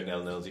grind out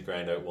 0-0s, he'd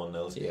grind out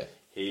 1-0s. Yeah.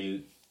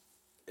 He'll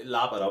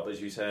lap it up, as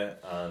you say,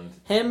 and...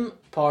 Him,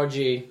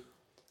 Pardew,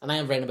 and I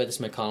am writing about this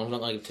in my column, I'm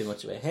not going to give too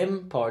much away.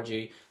 Him,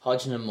 Pardew,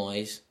 Hodgson and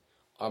Moyes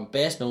are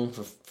best known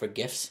for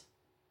gifts.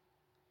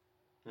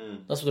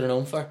 That's what they're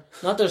known for.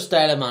 Not their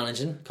style of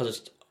managing, because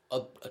it's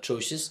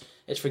atrocious.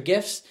 It's for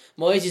gifts.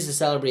 Moyes is the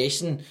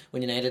celebration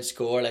when United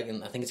score, like,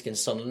 I think it's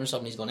against Sunderland or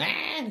something, he's going,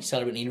 and he's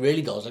celebrating. He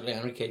really does, like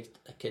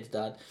a kid's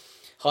dad.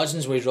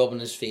 Hodgson's where he's rubbing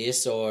his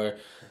face, or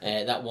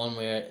that one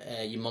where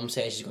your mum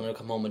says she's going to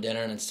come home with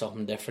dinner and it's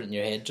something different and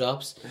your head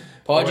drops.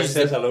 Pardew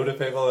says hello to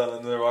people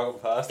and they're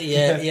walking past.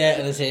 Yeah,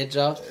 and his head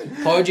drops.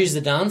 Pardew's the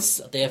dance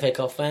at the FA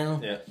Cup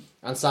final. Yeah.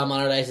 And Sam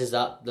Allardyce is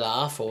that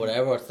laugh or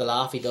whatever. It's the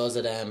laugh he does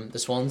at the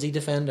Swansea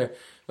defender.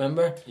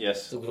 Remember?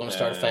 Yes. So we're going to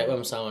start a fight with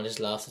him. Sam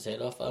Allardyce laughs his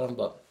head off at him,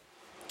 but...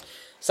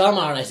 Sam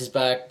Allardyce is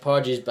back,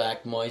 Pardew's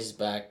back, Moyes is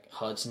back,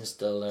 Hodgson's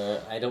still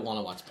there. I don't want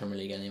to watch Premier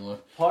League anymore.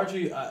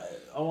 Pardew,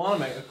 I want to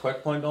make a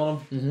quick point on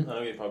him. Mm-hmm. I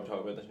know you probably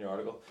talk about this in your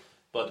article,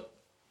 but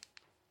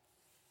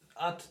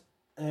at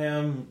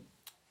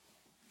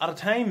a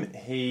time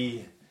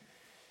he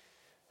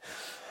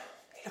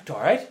looked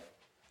alright.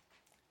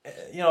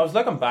 I was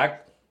looking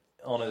back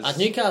on his at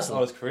Newcastle,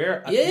 on his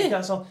career at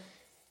Newcastle.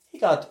 He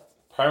got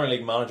Premier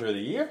League Manager of the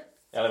Year.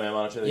 LMA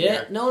Manager of the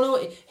Year. No,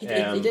 he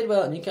did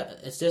well at Newcastle.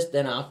 It's just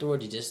then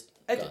afterward he just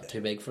got too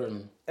big for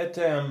him. And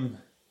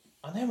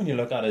then when you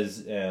look at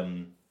his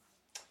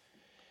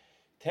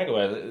take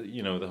away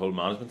the whole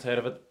management side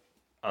of it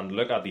and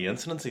look at the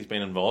incidents he's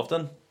been involved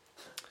in,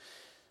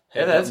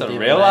 it's a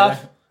real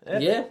laugh.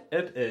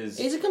 It is.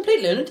 He's a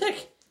complete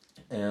lunatic.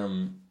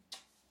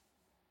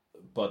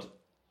 But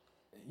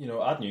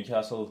at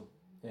Newcastle,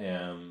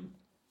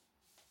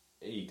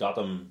 he got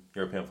them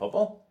European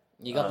football.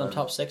 You got them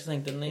top 6, I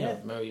think, didn't he? Yeah.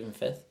 Or maybe even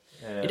 5th.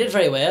 He did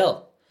very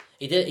well.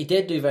 He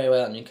did do very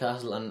well at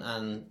Newcastle,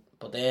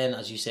 but then,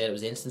 as you said, it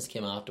was the instance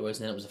came afterwards,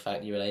 and then it was the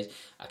fact you realise,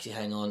 actually,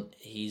 hang on,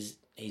 he's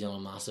on a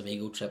massive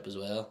ego trip as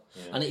well.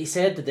 Yeah. And he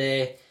said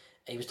today,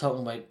 he was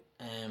talking about,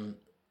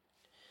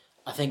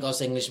 I think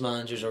us English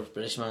managers or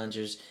British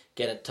managers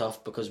get it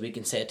tough because we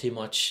can say too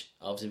much,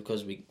 obviously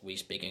because we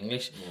speak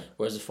English,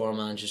 whereas the foreign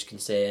managers can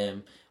say,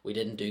 we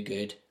didn't do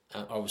good.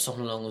 Or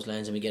something along those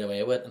lines and we get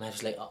away with it. And I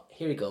was like, oh,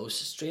 here he goes,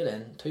 straight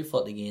in, 2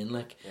 foot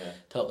again,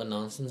 talking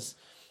nonsense.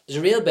 There's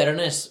a real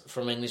bitterness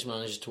from English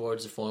managers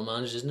towards the foreign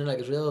managers, isn't there? Like,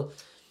 it's real...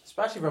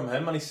 Especially from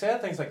him, and he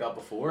said things like that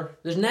before.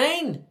 There's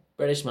 9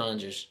 British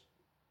managers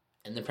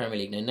in the Premier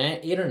League now,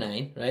 8 or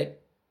 9, right?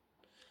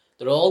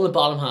 They're all in the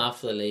bottom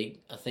half of the league,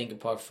 I think,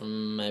 apart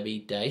from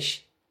maybe Dyche.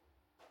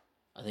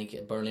 I think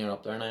Burnley are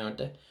up there now, aren't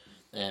they?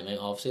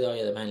 Obviously,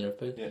 they're behind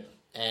Liverpool. Yeah.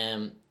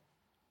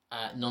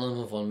 None of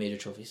them have won major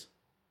trophies.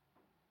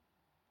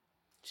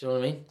 Do you know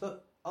what I mean?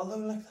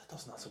 Although, that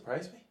does not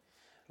surprise me.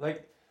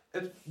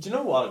 Do you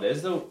know what it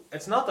is, though?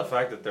 It's not the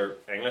fact that they're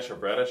English or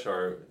British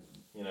or,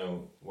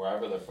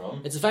 wherever they're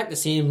from. It's the fact the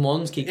same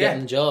ones keep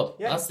getting the job.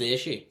 Yeah. That's the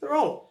issue. They're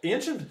all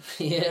ancient.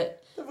 Yeah. They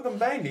have a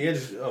combined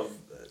age of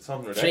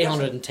something ridiculous.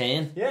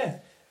 310. Yeah.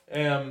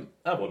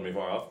 That wouldn't be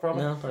far off,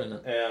 probably. No, probably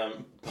not.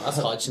 That's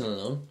Hodgson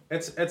alone.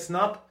 It's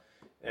not.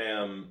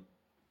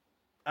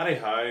 Eddie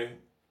Howe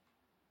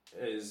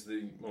is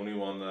the only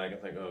one that I can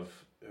think of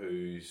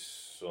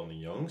who's on the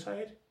young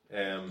side.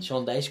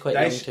 Sean Dyche quite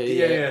Dyche, young too.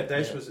 Yeah.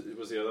 Dyche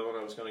was the other one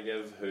I was going to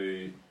give,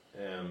 who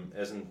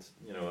isn't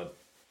a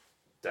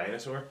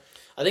dinosaur.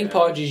 I think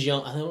Pardeau's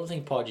young. I don't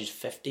think Pardeau's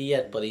 50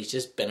 yet, but he's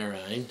just been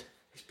around.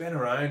 He's been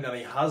around, and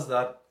he has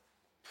that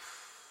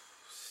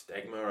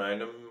stigma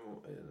around him,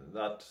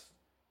 that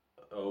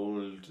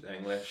old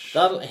English.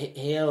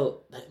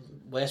 He'll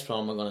West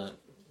Brom are gonna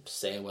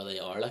say where they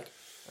are. Like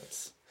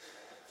that's.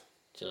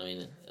 Do you know what I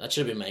mean? That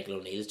should have been Michael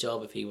O'Neill's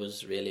job if he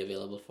was really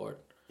available for it.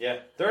 Yeah,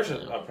 there's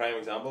a prime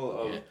example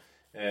of.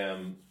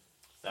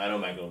 I know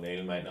Michael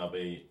O'Neill might not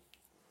be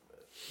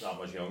that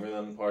much younger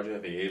than Pardew,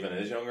 if he even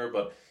is younger,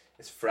 but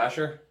it's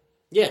fresher.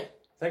 Yeah,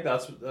 I think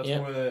that's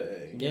more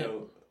the you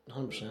know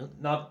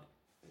 100%.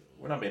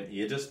 We're not being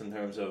ageist in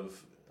terms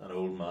of an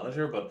old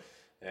manager, but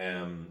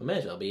it may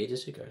as well be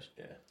ageist. Who cares?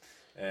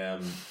 Yeah,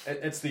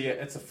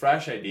 it's a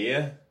fresh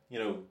idea. You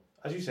know,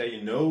 as you say,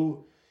 you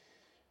know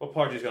what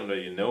Pardew's going to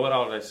do. You know what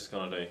Allardyce is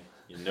going to do.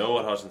 You know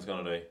what Hodgson's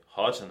going to do.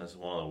 Hodgson is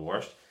one of the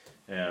worst.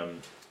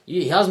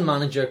 He hasn't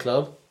managed your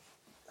club.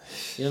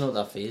 You don't know what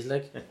that feels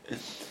like.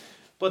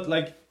 But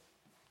like,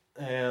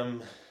 I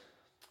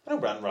know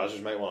Brendan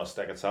Rodgers might want to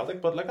stick at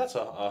Celtic, but like that's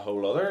a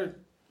whole other.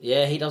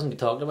 Yeah, he doesn't get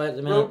talked about at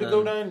the minute. Road to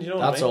go down. You know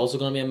what I mean? That's also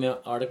going to be an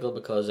article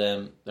because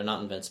they're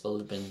not invincible.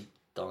 They've been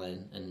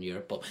done in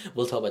Europe, but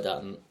we'll talk about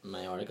that in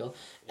my article.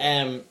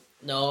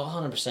 No,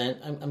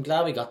 100%. I'm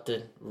glad we got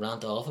to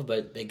rant off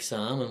about Big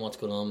Sam and what's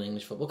going on in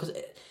English football, because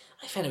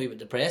I find it a wee bit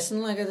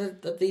depressing, like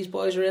that these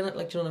boys are in it.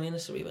 Like, do you know what I mean?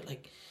 It's a wee bit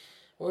like,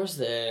 where's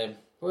the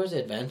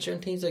adventure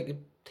in teams? Like,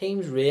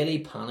 teams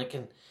really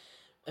panicking.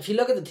 If you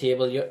look at the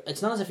table,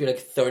 it's not as if you're like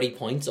 30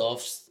 points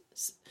off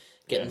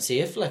getting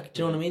safe. Like,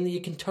 do you know what I mean?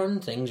 You can turn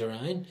things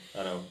around.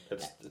 I know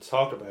it's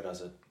talked about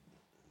as a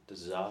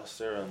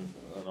disaster and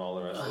all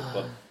the rest of it,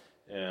 but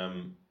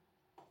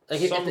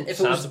like if it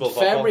was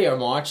February or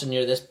March and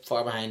you're this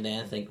far behind,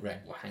 then I think right,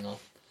 well, hang on.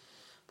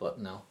 But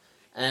no,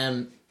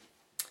 I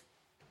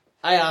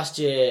asked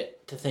you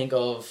to think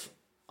of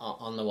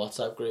on the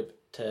WhatsApp group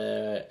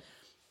to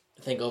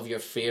think of your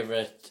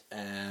favourite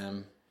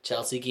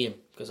Chelsea game,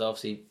 because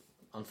obviously,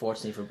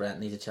 unfortunately for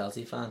Brent, he's a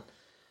Chelsea fan.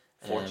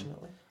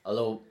 Fortunately.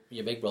 Although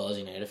your big brother's a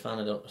United fan,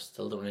 I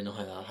still don't really know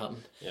how that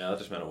happened. Yeah, that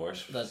just made it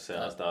worse.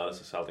 Saying his dad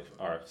is a Celtic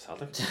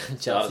Chelsea.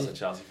 Dad is a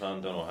Chelsea fan.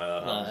 Don't know how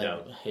that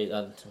happened.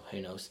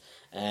 Who knows?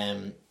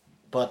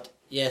 But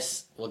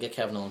yes, we'll get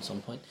Kevin on at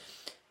some point.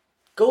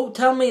 Go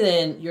tell me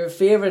then your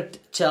favourite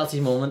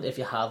Chelsea moment, if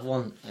you have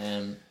one,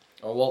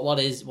 or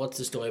what's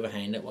the story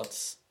behind it?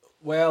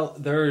 Well,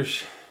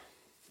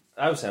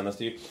 I was saying this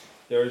to you.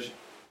 There's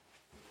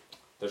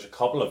a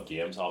couple of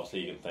games obviously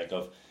you can think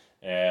of.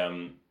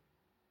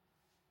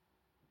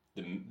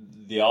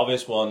 The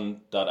obvious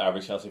one that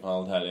every Chelsea fan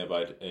will tell you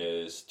about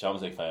is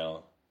Champions League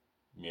final,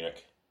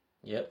 Munich.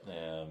 Yep.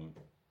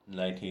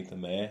 19th of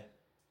May,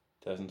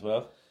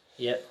 2012.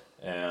 Yep.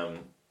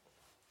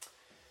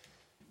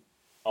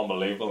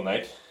 Unbelievable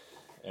night.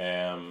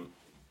 It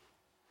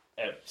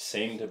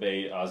seemed to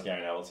be, as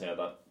Gary Neville said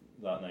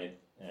that night,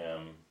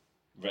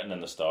 written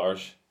in the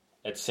stars.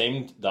 It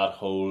seemed that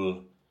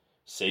whole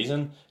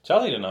season,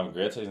 Chelsea didn't have a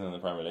great season in the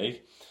Premier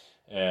League.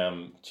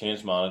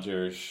 Changed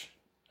managers.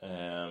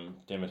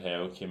 Di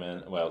Matteo came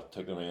in,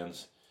 took the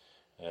reins,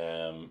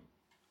 and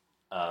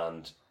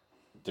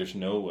there's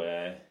no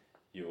way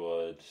you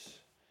would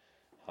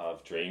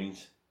have dreamed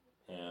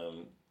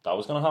that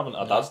was going to happen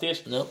at that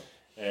stage. No.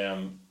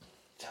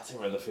 Chelsea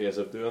were in the phase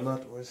of doing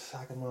that with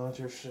sacking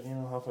managers,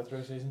 halfway through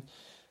the season.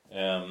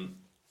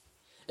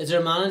 Is there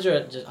a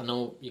manager? I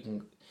know you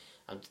can.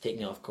 I'm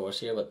taking you off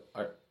course here, but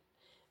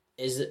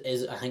is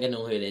I think I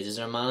know who it is. Is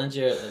there a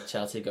manager that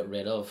Chelsea got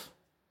rid of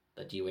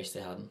that you wish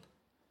they hadn't?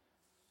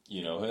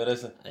 You know who it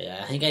is?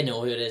 Yeah, I think I know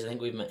who it is. I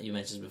think you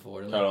mentioned it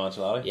before. Carlo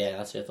Ancelotti? Yeah,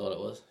 that's who I thought it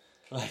was.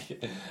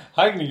 Like,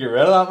 how can you get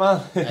rid of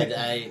that,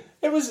 man?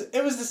 It was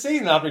the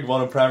season after he'd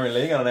won a Premier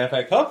League and an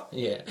FA Cup.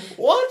 Yeah.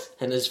 What?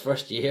 In his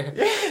first year.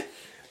 Yeah.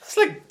 It's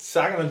like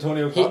sacking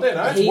Antonio Conte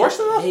now. It's worse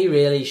than that. He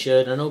really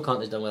should. I know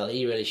Conte's done well.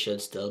 He really should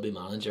still be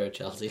manager at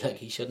Chelsea. Like,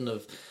 he shouldn't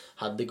have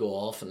had to go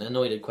off. And I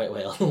know he did quite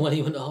well when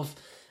he went off.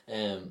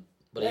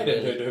 But he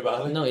didn't do too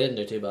badly. No, he didn't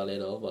do too badly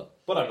at all.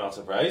 But I'm not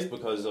surprised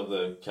because of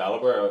the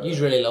calibre.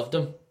 You really loved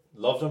him.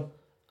 Loved him.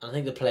 And I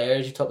think the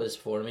players, you talked about this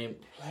before,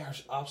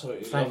 players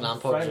absolutely. Frank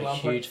Lampard was a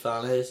huge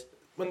fan of his.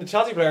 When the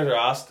Chelsea players are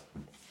asked,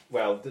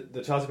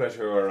 the Chelsea players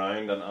who are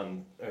around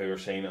and who are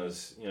seen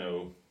as,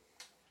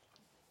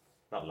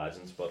 not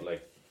legends, but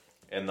like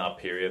in that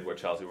period where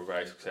Chelsea were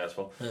very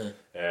successful,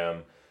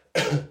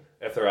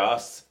 if they're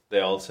asked, they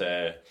all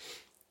say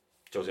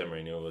Jose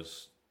Mourinho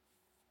was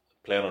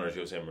playing under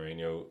Jose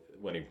Mourinho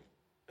when he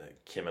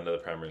came into the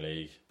Premier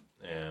League,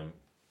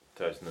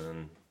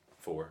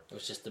 2004. It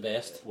was just the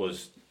best.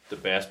 Was the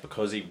best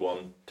because he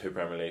won 2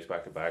 Premier Leagues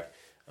back to back,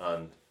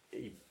 and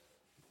he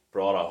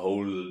brought a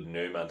whole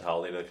new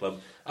mentality to the club.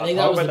 I think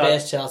that was the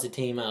best Chelsea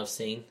team I've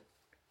seen.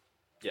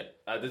 Yeah,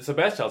 it's the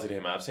best Chelsea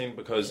team I've seen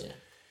because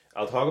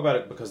I'll talk about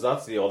it because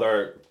that's the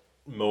other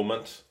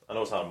moment. I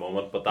know it's not a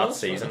moment, but that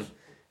season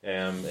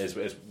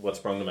is what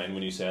sprung to mind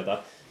when you said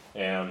that.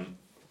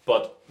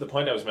 But the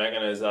point I was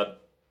making is that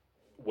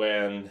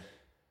when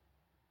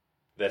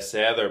they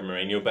say their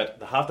Mourinho bit,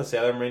 they have to say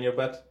their Mourinho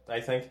bit.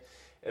 I think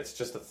it's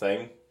just a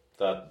thing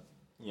that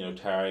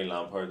Terry,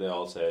 Lampard, they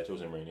all say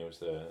Jose Mourinho is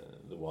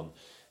the one.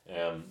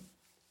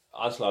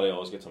 Ancelotti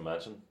always gets a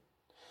mention,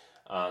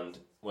 and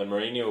when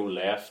Mourinho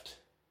left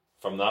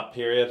from that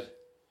period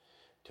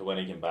to when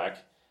he came back,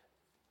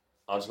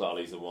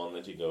 Ancelotti's the one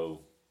that you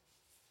go,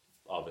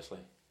 obviously,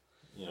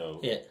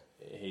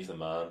 he's the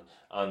man,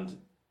 and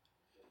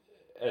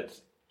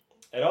it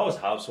always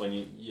helps when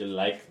you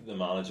like the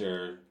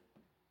manager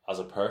as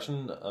a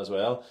person as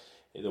well.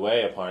 The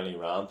way apparently he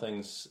ran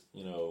things,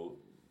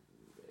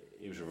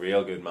 he was a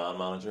real good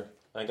manager.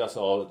 I think that's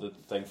all the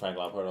thing Frank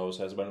Lampard always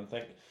says about him. I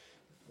think,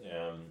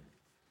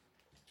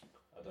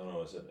 I don't know,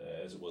 was it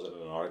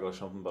an article or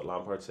something? But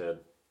Lampard said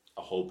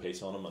a whole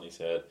piece on him, and he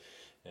said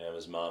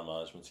his man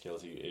management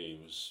skills. He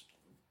was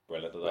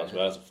brilliant at that as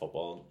well as a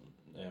football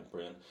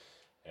brain.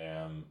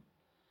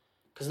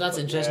 Because that's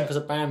interesting. Because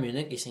at Bayern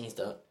Munich, he seemed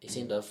to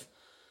have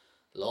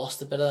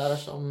lost a bit of that or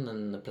something,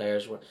 and the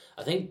players were.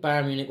 I think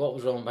Bayern Munich. What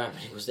was wrong with Bayern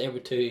Munich was they were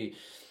too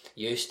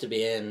used to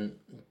being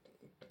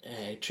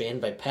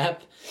trained by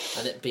Pep,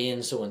 and it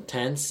being so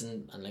intense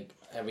and like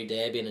every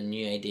day being a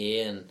new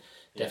idea and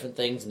different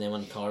things. And then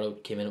when Carlo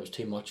came in, it was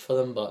too much for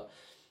them. But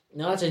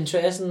it's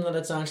interesting that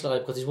it's actually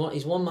because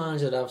he's one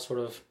manager that I've sort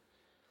of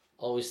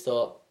always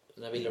thought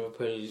maybe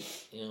Liverpool,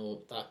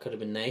 that could have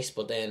been nice,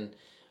 but then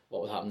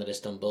what would happen to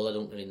Istanbul? I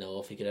don't really know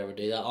if he could ever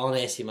do that. On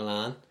AC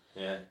Milan,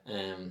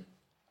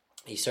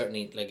 he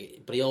certainly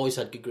but he always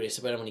had good grace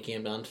about him when he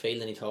came to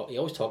Anfield, and he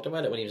always talked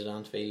about it when he was at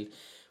Anfield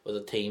with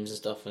the teams and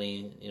stuff, and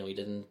he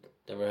didn't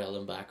never held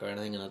him back or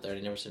anything, and out there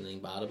he never said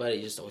anything bad about it.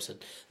 He just always had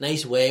a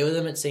nice way with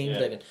him. It seemed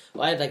I'd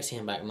like to see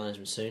him back in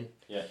management soon.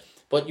 Yeah.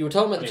 But you were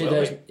talking about the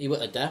 2000. He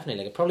would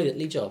definitely probably the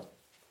lead job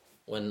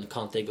when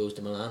Conte goes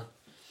to Milan.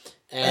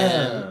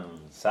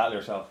 Saddle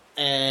yourself.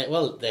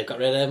 Well, they've got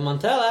rid of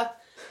Montella.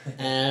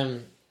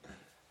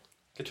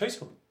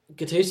 Gattuso.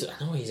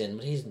 I know he's in,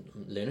 but he's a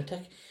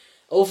lunatic.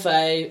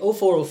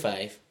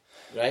 04-05,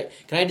 right?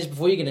 Can I just,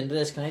 before you get into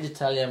this, can I just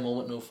tell you a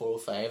moment in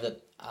 04-05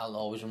 that I'll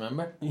always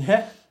remember?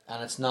 Yeah.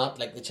 And it's not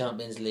like the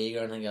Champions League or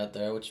anything out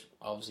there, which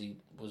obviously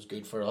was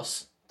good for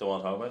us. Don't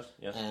want to talk about it?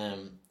 Yes.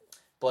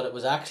 But it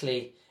was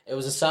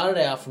a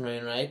Saturday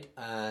afternoon, right?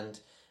 And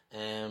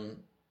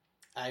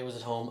I was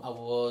at home. I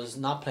was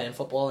not playing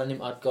football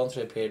anymore. I'd gone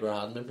through a period where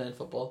I hadn't been playing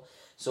football.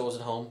 So I was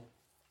at home.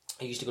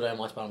 I used to go down and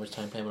watch Banbridge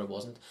Town playing when I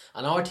wasn't.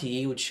 And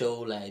RTE would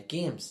show live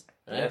games,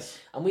 right? Yes.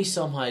 And we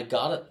somehow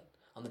got it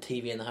on the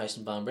TV in the house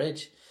in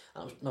Banbridge.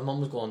 And my mum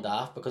was going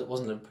daft because it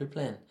wasn't Liverpool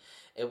playing.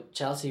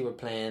 Chelsea were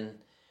playing.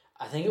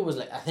 I think it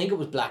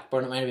was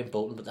Blackburn. It might have been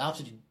Bolton, but they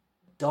absolutely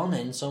done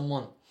in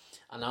someone.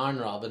 And Aaron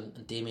Robin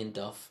and Damien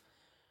Duff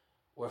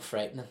were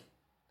frightening.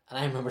 And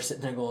I remember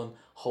sitting there going,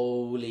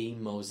 "Holy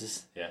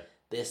Moses! Yeah,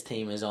 this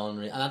team is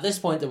unreal." And at this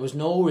point, there was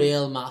no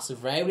real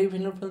massive rivalry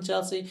between Liverpool and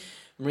Chelsea.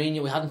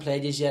 Mourinho, we hadn't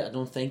played yet, I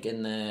don't think,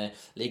 in the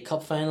League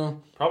Cup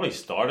final. Probably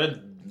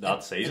started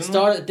that season.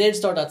 It did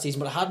start that season,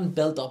 but it hadn't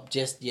built up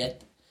just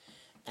yet.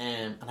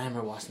 And I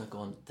remember watching it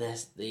going,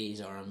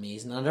 these are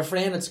amazing. And our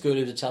friend at school,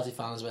 he was a Chelsea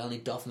fan as well, and he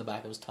Duff in the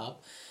back of his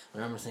top. I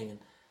remember thinking,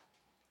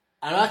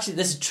 and actually,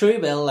 this is true,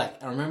 Bill. I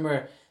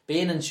remember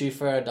being in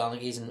Shoefair,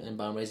 Donaghy's in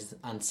Banbury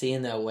and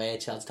seeing the away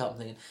Chelsea top and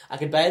thinking, I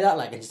could buy that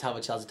and just have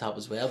a Chelsea top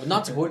as well, but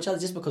not support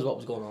Chelsea just because of what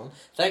was going on.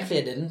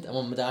 Thankfully I didn't, and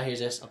when my dad hears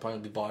this, I'll probably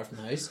be barred from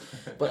the house.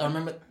 But I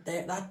remember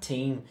that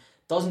team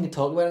doesn't get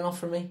talked about enough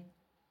for me.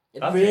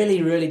 It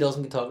really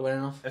doesn't get talked about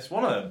enough. It's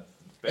one of the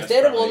best. If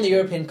they'd have won the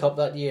European Cup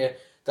that year,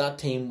 that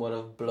team would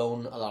have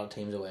blown a lot of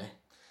teams away.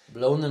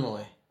 Blown them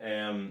away.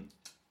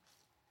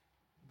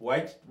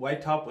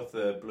 White top with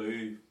the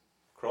blue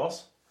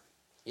cross.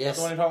 Yes. That's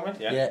the one you're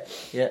talking about?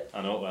 Yeah.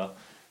 I know it well.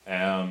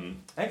 I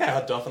think I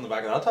had Duff on the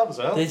back of that top as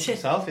well. Did you?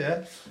 Myself,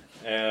 yeah.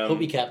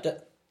 Hope you kept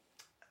it.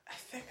 I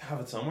think I have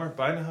it somewhere.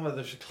 Bound to have it.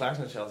 There's a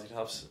collection of Chelsea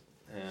tops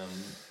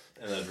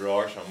in a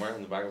drawer somewhere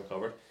in the back of the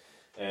cupboard.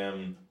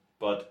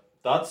 But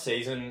that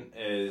season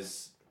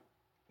is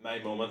my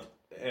moment.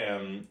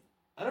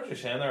 I know what you're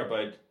saying there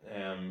about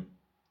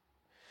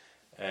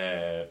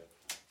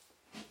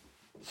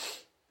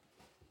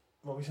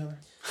what were we saying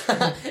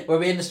there? We're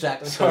being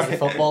distracted because the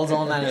football's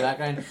on in the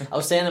background. I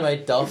was saying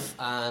about Duff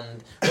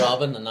and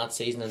Robin and that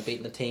season and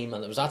beating the team,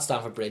 and it was at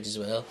Stamford Bridge as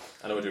well.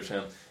 I know what you're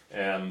saying.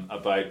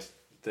 About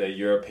the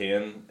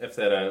European, if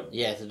they'd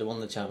they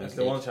won the Champions League. If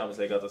they won the Champions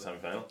League, got the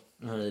semi-final.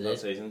 No, they did. That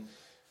season.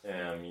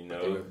 But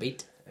they were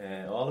beat.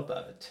 All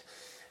about it.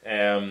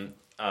 And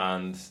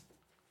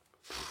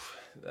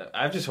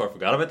I've just sort of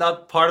forgot about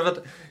that part of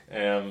it.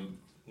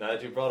 Now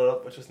that you brought it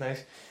up, which was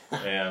nice.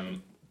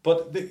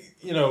 But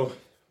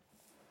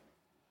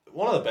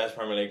one of the best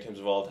Premier League teams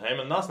of all time,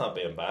 and that's not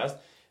being biased.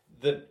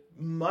 The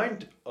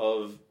amount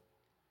of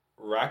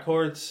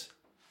records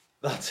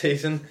that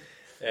season.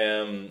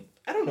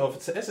 I don't know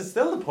if is it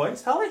still the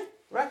points tally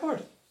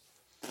record?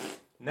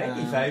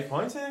 95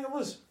 points, I think it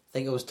was. I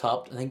think it was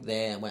topped. I think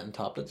they went and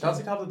topped it.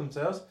 Chelsea topped it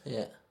themselves.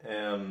 Yeah.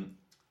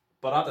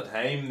 But at the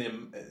time, the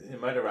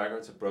amount of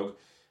records it broke.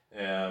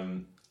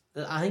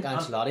 I think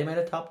Ancelotti might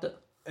have topped it.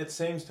 It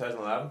seems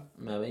 2011.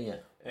 Maybe,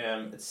 yeah.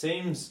 It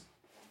seems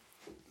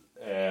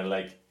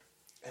like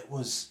it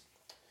was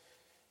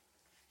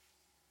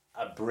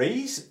a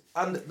breeze,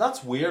 and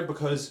that's weird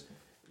because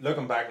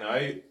looking back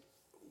now,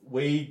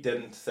 we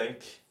didn't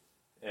think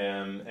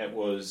it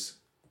was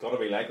gonna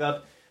be like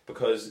that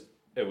because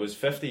it was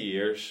 50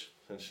 years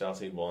since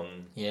Chelsea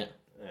won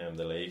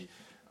the league,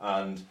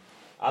 and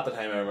at the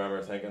time I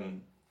remember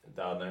thinking,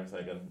 Dad and I were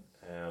thinking,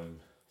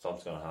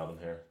 something's gonna happen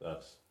here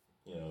that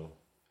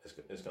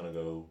it's gonna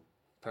go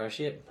pear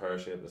shape.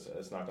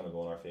 It's not gonna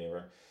go in our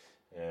favour.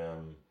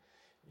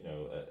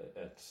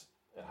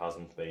 It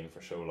hasn't been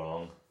for so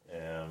long.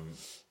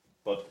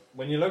 But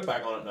when you look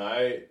back on it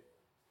now,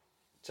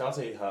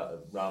 Chelsea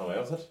ran away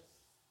with it.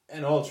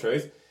 In all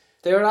truth,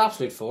 they were an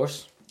absolute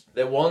force.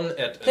 They won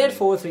it. Played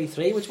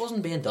 4-3-3, which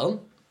wasn't being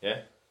done.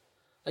 Yeah.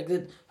 Like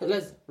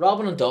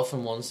Robin and Duff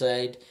on one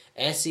side,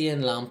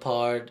 Essien,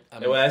 Lampard.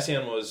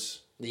 Essien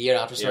was the year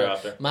after.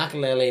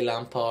 Makelele,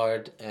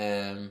 Lampard. I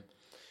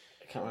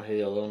can't remember who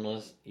the other one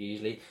was.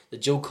 Usually, the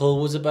Joe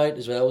Cole was about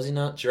as well, was he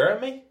not?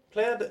 Jeremy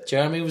played.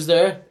 Jeremy was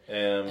there.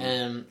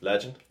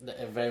 Legend.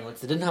 Very much.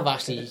 They didn't have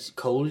Ashley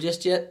Cole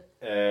just yet.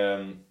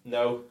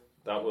 No,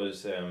 that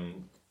was.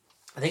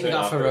 I think they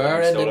got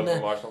Ferreira in, didn't they?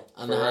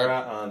 And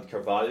Ferreira and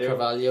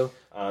Carvalho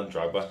and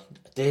Drogba.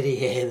 Did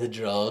he the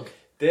drug?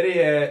 Did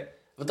he?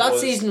 But that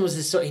season was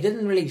he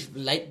didn't really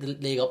light the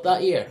league up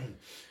that year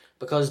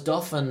because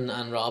Duff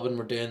and Robin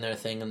were doing their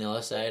thing on the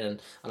other side,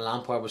 and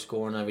Lampard was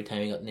scoring every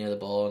time he got near the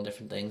ball and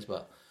different things.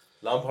 But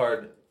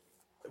Lampard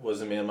was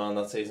the main man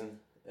that season,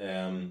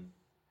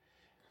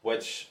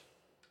 which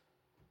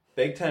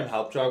big time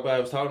helped Drogba. I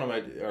was talking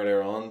about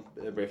earlier on,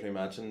 briefly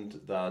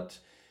mentioned that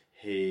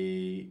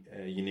you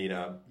need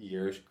a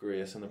year's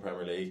grace in the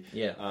Premier League.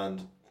 Yeah.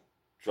 And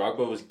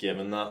Drogba was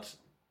given that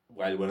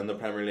while winning the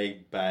Premier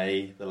League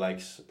by the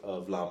likes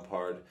of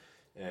Lampard,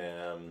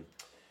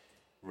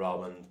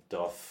 Robin,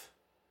 Duff,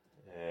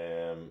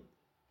 the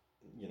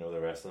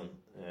rest of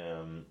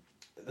them.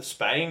 The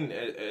spine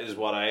is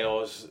what I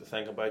always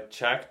think about.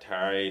 Czech,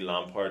 Terry,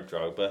 Lampard,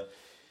 Drogba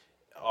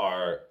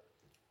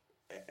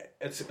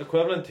it's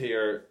equivalent to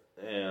your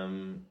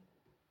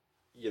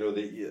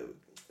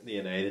the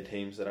United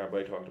teams that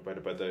everybody talked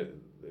about the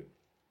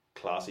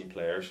classy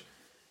players.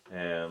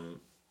 At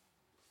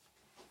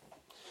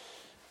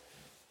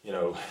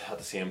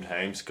the same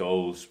time,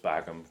 Scholes,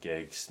 Beckham,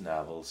 Giggs,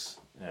 Neville's.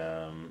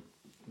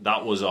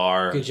 That was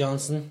our Good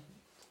Johnson.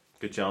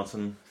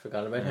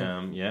 Forgot about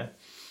him.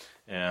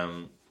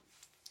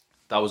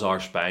 That was our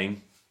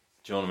spine.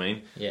 Do you know what I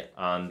mean? Yeah.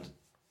 And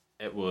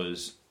it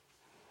was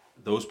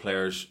those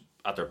players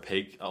at their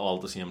peak all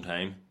at the same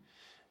time.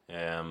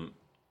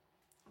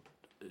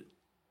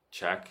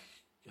 Czech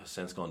has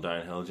since gone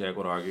downhill, Jack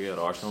would argue, at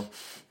Arsenal.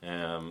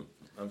 I'm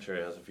sure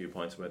he has a few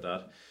points about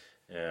that.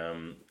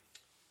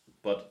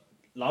 But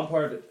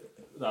Lampard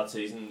that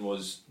season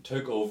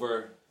took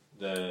over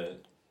the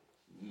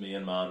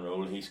main man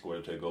role. He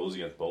scored 2 goals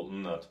against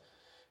Bolton that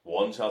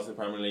won Chelsea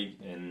Premier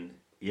League in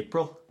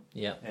April.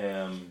 Yeah.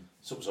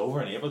 So it was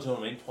over in April, do you know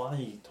what I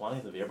mean?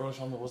 20th of April or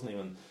something. It wasn't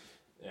even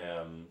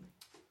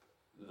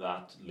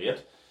that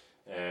late.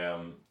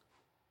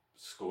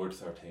 Scored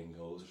 13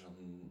 goals or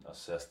something,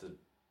 assisted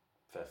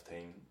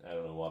 15. I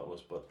don't know what it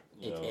was, but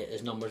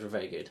his numbers were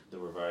very good. They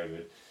were very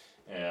good.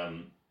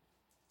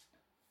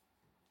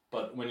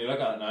 But when you look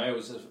at it now, it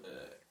was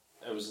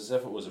as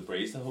if it was a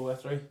breeze the whole way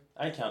through.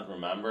 I can't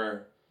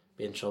remember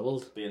being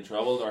troubled. Or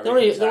the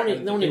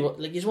only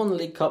like he's won the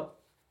League Cup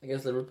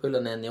against Liverpool,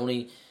 and then the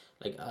only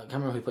I can't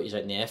remember who put you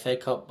out in the FA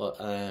Cup, but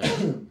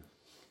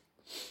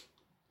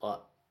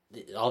but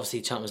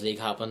obviously Champions League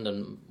happened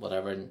and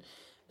whatever and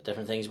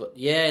different things. But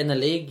yeah, in the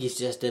league, he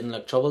just didn't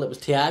look trouble. It was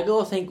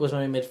Thiago, I think, was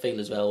maybe midfield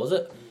as well, was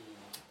it?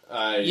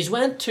 He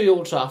went to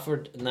Old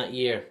Trafford in that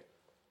year,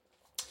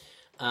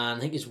 and I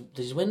think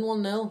did he win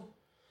 1-0?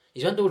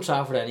 He went to Old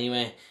Trafford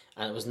anyway,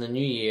 and it was in the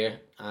new year.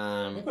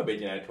 I think we beat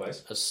United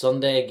twice. A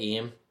Sunday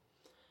game,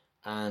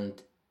 and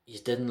he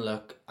didn't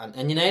look.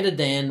 And United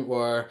then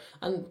were,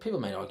 and people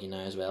might argue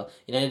now as well,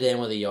 United then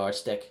were the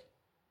yardstick.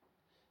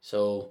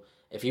 So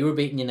if you were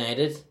beating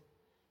United,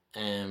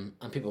 and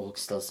people will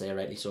still say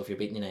rightly so, if you're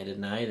beating United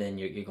now, then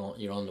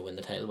you're on to win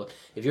the title. But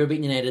if you were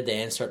beating United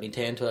then, certainly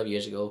 10, 12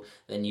 years ago,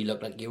 then you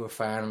looked like you were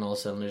firing on all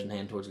cylinders and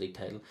heading towards the league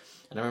title.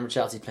 And I remember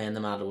Chelsea playing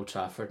them at Old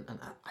Trafford, and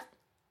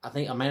I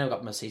think I might have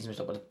got my season mixed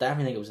up, but I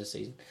definitely think it was this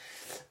season.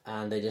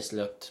 And they just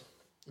looked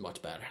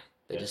much better.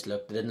 They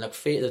didn't look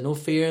fear. There's no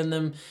fear in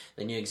them.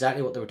 They knew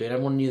exactly what they were doing.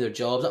 Everyone knew their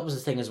jobs. That was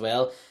the thing as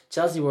well.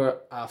 Chelsea were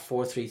a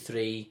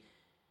 4-3-3,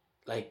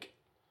 like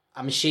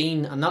a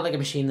machine, and not like a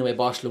machine the way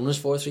Barcelona's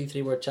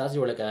 4-3-3 were. Chelsea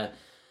were like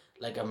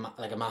like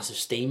a massive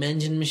steam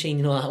engine machine,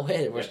 you know, that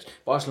way. Whereas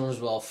Barcelona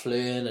was all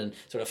fluent and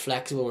sort of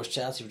flexible, whereas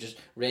Chelsea were just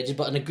rigid,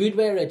 but in a good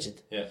way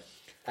rigid. Yeah.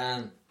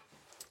 And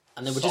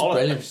they were Solid, just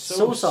brilliant, like,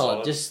 so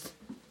solid. Just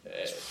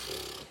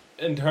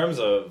in terms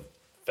of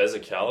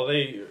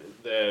physicality,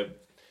 they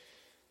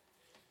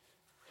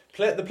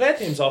play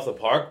teams off the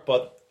park,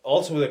 but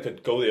also they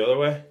could go the other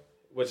way,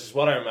 which is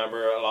what I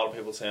remember a lot of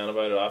people saying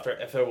about it after.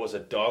 If it was a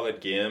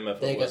dogged game, if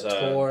they it was got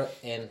tore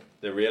in.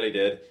 They really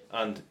did.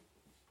 And,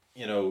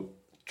 you know,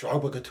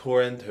 Drogba got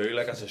tore in too,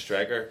 like as a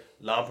striker.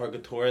 Lampard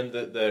got tore in.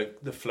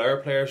 The flair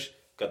players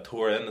got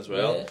tore in as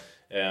well.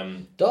 Yeah.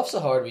 Duff's a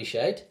hard wee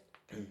shite.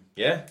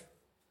 Yeah.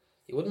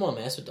 You wouldn't want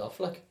to mess with Duff,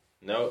 like.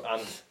 No,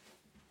 and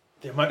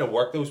the amount of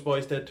work those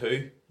boys did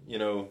too, you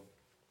know,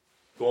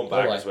 going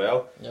back as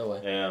well. No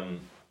way.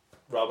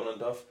 Robin and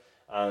Duff.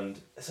 And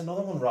it's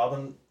another one,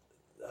 Robin.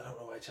 I don't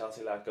know why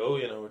Chelsea let go.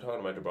 You know, we were talking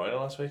about De Bruyne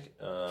last week.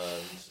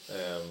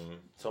 And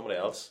somebody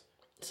else.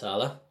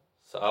 Salah.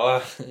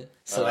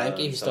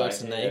 Solanke, who starts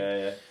tonight.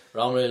 Yeah.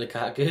 Romelu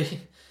Lukaku.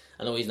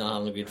 I know he's not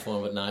having a good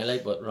form but now,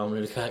 like, but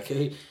Romelu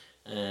Lukaku.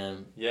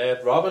 Yeah,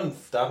 Robin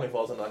definitely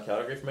falls in that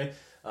category for me.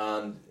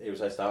 And he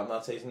was outstanding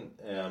that season.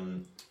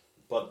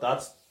 But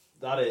that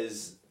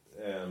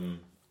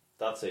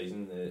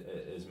season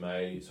is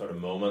my sort of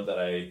moment that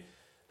I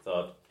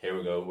thought, here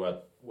we go,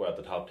 we're at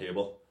the top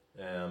table.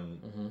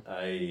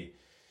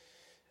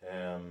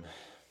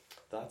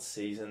 That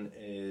season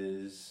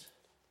is,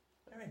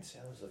 I mean,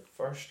 it was the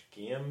first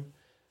game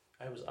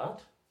I was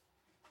at.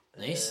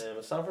 Nice.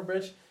 At Stamford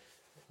Bridge.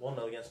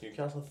 1-0 against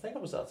Newcastle. I think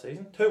it was that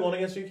season. 2-1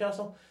 against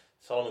Newcastle.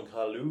 Solomon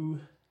Kalou.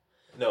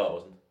 No, it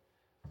wasn't.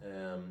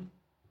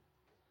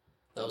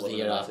 That was the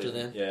year after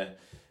season. then.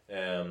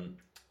 Yeah.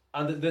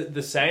 And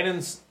the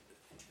signings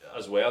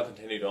as well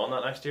continued on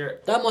that next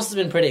year. That must have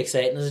been pretty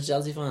exciting as a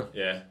Chelsea fan.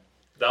 Yeah.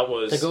 That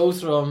was... To go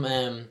from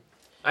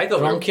I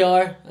thought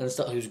Ronkiar and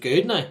stuff, who's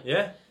good now.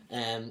 Yeah.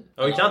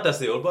 You can't diss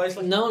the old boys,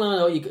 like.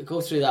 No, you could go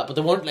through that, but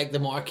they weren't like the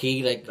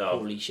marquee, like,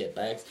 holy shit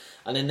bags.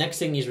 And then next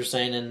thing you were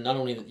signing, not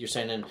only that you're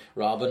signing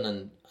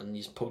Robin and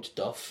you poached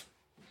Duff,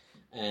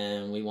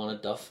 we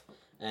wanted Duff.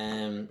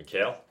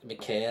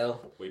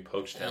 Mikhail. We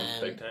poached him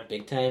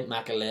big time.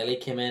 Makaleli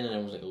came in and I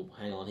was like, oh,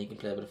 hang on, he can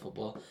play a bit of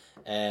football.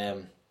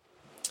 Then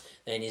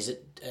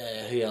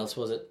who else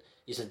was it?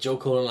 You said Joe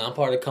Cole and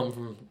Lampard had come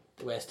from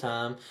West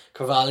Ham.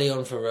 Carvalho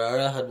and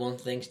Ferreira had won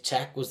things.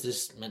 Czech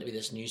was meant to be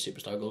this new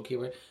superstar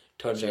goalkeeper.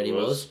 Turns out he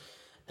was.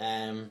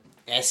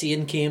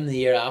 Essien came the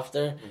year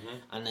after,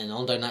 and then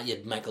on down that you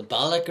had Michael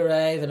Ballack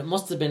arrive, and it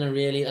must have been a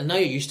really, and now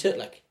you're used to it,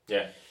 like.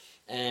 Yeah.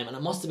 And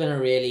it must have been a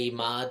really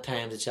mad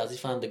time as a Chelsea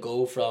fan to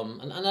go from,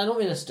 and I don't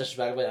mean this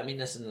disrespectful, I mean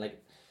this in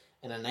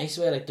a nice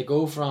way, like to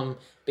go from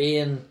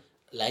being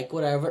like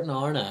what Everton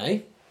are now,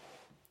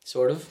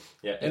 sort of.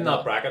 Yeah, in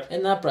that bracket.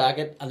 In that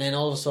bracket, and then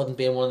all of a sudden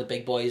being one of the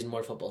big boys in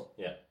world football.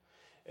 Yeah.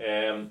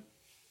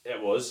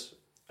 It was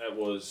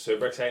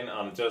super exciting,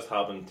 and it just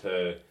happened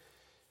to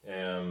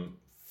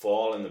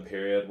fall in the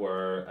period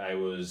where I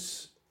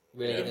was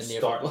really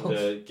starting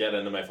to get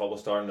into my football,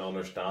 starting to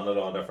understand it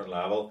on a different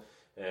level,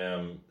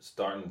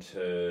 starting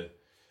to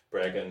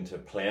break into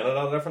playing it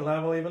at a different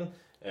level even.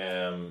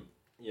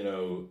 You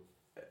know,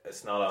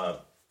 it's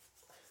not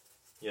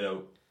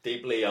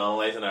deeply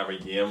analysing every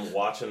game,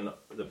 watching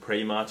the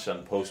pre-match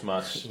and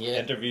post-match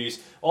interviews,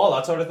 all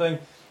that sort of thing.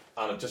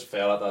 And it just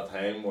fell at that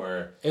time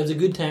where... It was a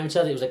good time,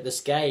 Chelsea. It was like the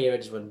Sky era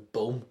just went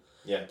boom.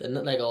 Yeah. Didn't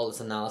it? Like all this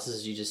analysis,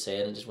 as you just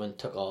said, and it just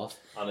took off.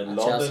 And in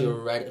London... Chelsea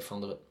were right at the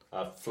front of it.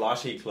 A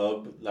flashy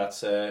club, let's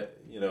say,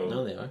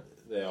 No, they are.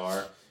 They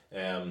are.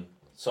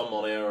 Some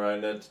money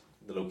around it,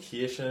 the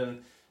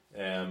location,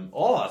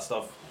 all that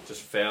stuff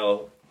just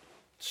fell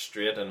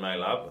straight in my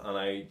lap, and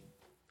I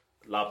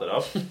lapped it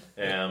up.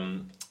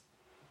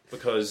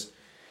 Because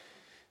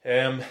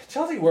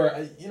Chelsea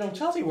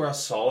were a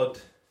solid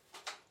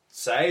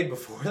side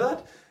before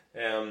that.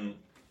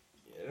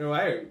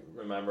 I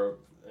remember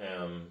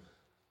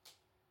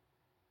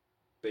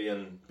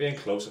being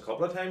close a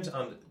couple of times,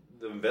 and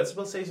the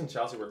Invincible season,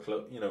 Chelsea were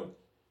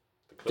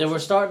they were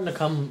starting to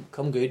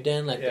come good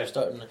then. Like they were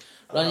starting.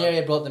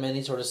 Ranieri brought them in.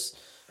 He sort of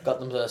got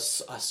them to a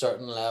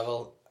certain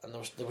level, and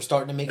they were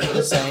starting to make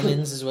the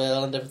signings as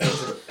well and different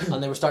things.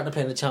 And they were starting to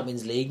play in the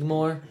Champions League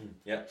more.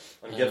 Yeah,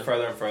 and get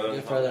further and further.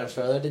 Get further and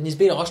further. Didn't you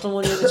beat Arsenal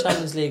one year in the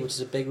Champions League, which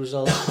is a big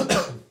result?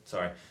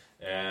 Sorry.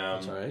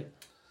 That's alright.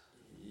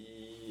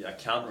 I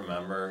can't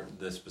remember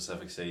the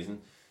specific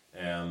season,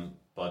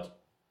 but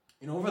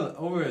over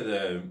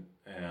the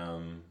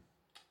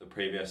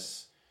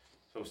previous,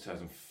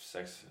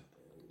 2006,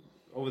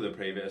 over the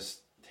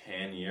previous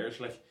 10 years,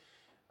 like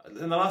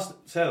in the last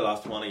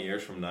 20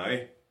 years from now,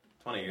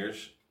 20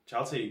 years,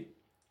 Chelsea,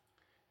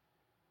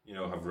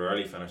 have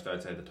rarely finished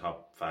outside the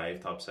top 5,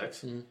 top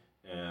 6.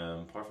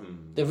 Apart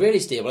from they've really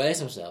stabilised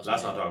themselves.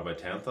 Let's not talk about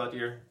 10th that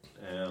year.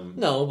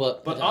 No,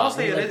 but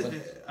honestly, it is.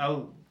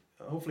 I'll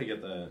hopefully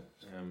get the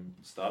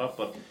stat up,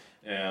 but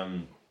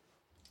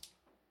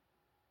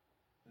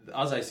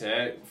as I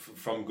say,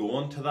 from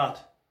going to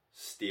that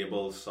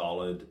stable,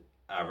 solid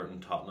Everton,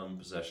 Tottenham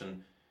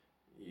position,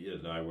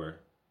 now we're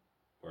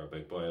were a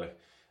big boy, like,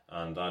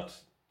 and that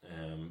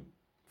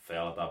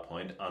fell at that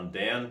point. And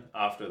then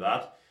after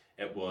that,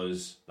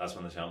 that's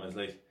when the Champions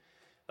League.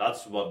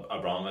 That's what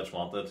Abramovich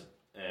wanted.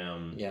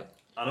 Yeah.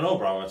 I don't know,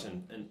 Abramovich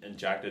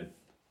injected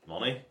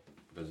money,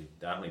 because he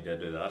definitely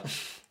did do that,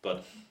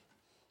 but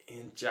he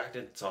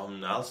injected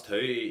something else too.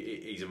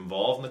 He's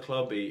involved in the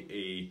club.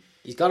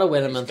 He's got a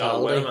winning mentality. Got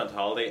a winning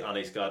mentality, and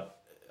he's got,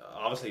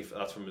 obviously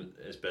that's from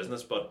his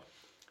business, but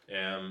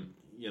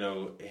you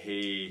know,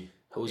 he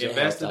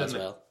invested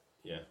in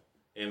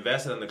he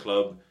invested in the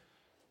club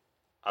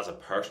as a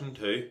person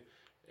too.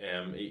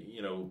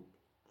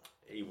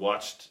 He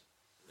watched.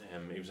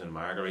 He was in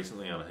America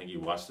recently, and I think he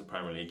watched the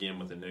Premier League game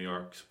with the New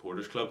York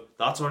Supporters Club.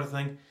 That sort of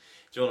thing.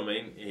 Do you know what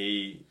I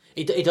mean?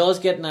 He does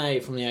get, now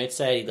from the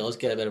outside, he does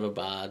get a bit of a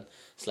bad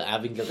slag.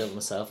 I've been guilty of it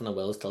myself, and I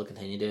will still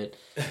continue to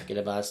get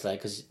a bad slag,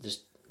 because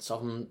there's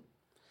something.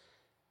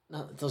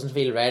 No, it doesn't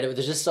feel right.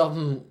 There's just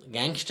something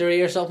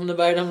gangstery or something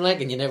about him,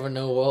 like, and you never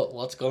know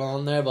what's going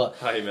on there. But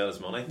how he made his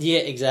money.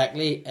 Yeah,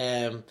 exactly.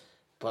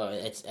 But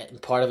it's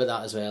part of it,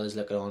 that as well, is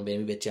looking on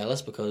being a bit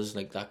jealous, because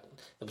like that,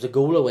 there was a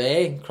goal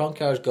away,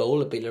 Cronkar's goal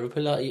that beat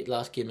Liverpool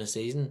last game of the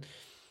season,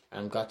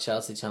 and got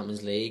Chelsea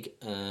Champions League.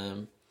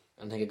 I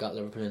think it got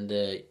Liverpool in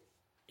the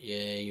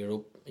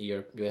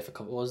UEFA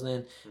Cup, wasn't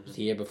it? It was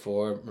the year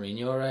before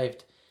Mourinho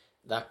arrived.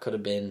 That could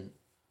have been,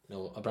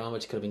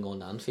 Abramovich could have been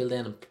going to Anfield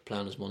then and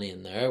playing his money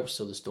in there,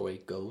 so the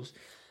story goes.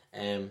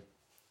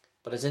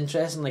 But it's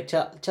interesting, like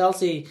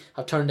Chelsea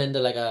have turned into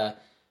like a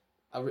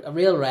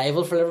real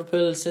rival for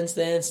Liverpool since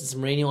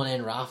Mourinho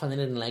and Rafa, and they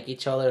didn't like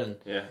each other,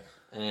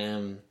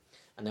 and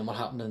then what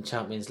happened in the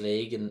Champions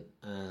League, and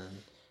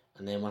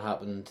then what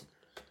happened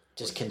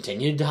just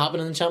continued to happen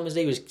in the Champions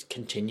League, was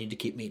continued to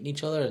keep meeting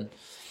each other, and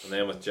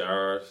then with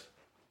Gerrard.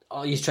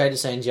 Oh, you tried to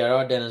sign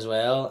Gerrard then as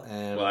well.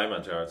 Well, I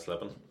meant Gerrard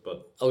slipping,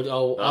 but why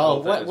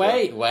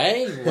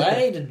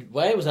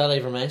was that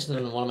ever mentioned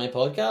in one of my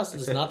podcasts?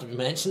 It's not to be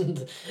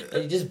mentioned.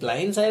 You just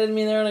blindsided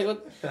me there, like,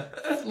 what,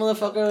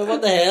 motherfucker?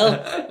 What the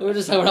hell? We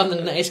were having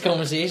a nice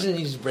conversation, and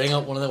you just bring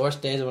up one of the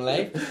worst days of my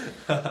life.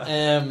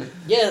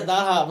 Yeah, that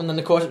happened, and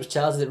of course it was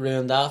Chelsea that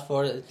ruined that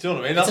for it. Do you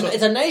know what I mean?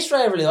 It's a nice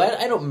rivalry though.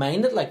 I don't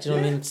mind it. Like, do you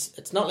know what I mean?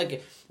 It's not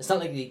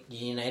like the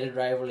United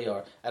rivalry,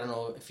 or I don't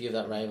know if you have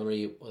that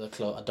rivalry with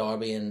a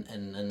derby in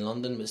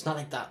London, but it's not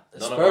like that.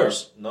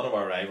 Spurs. None of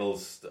our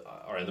rivals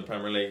are in the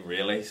Premier League,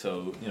 really.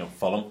 So,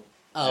 Fulham.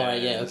 Oh,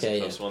 right, yeah, okay.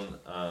 It's a close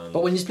one.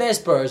 But when you play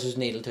Spurs, there's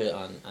needle to it,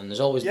 and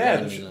there's always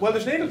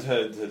there's needle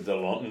to the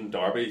London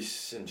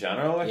derbies in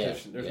general. Like,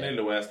 there's needle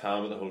to West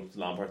Ham with the whole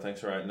Lampard thing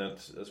surrounding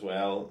it as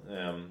well.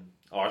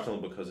 Arsenal,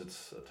 because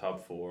it's a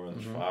top four, and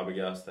there's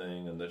Fabregas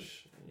thing, and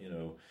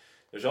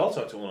there's all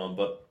sorts going on.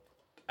 But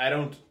I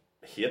don't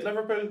hate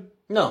Liverpool.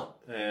 No.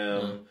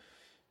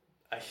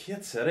 I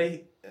hate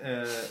City.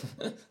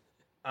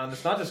 And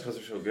it's not just because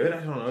they're so good. I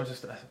don't know.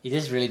 You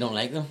just really don't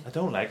like them. I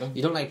don't like them.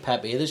 You don't like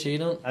Pep either, so you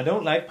don't. I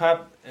don't like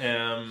Pep.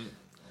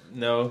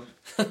 No.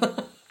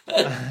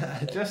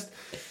 I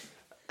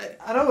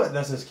know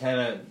this is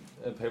kind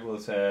of, people will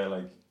say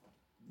like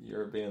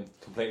you're being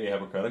completely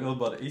hypocritical,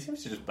 but he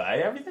seems to just buy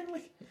everything.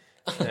 Like,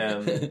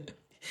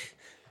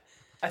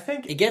 I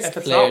think he gets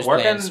the players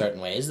playing certain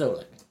ways though.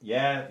 Like.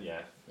 Yeah.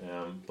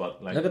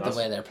 But like, look at the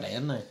way they're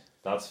playing now.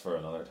 That's for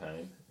another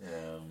time.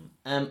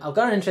 I've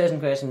got an interesting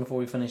question before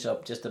we finish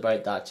up, just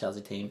about that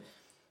Chelsea team.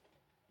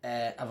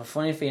 I have a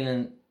funny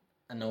feeling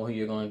I know who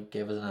you're going to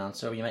give as an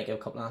answer. You might give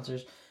a couple of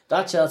answers.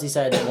 That Chelsea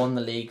side that won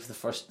the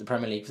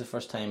Premier League for the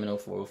first time in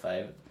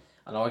 04-05,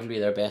 and arguably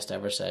their best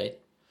ever side.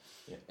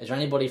 Yeah. Is there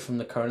anybody from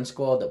the current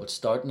squad that would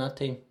start in that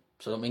team?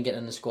 So I don't mean get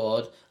in the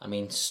squad. I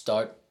mean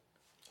start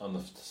on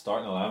the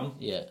starting 11.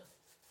 Yeah.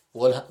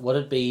 Would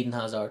it be Eden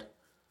Hazard?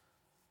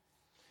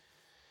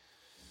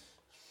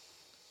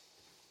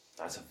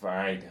 That's a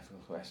very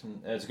difficult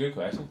question. It's a good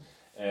question.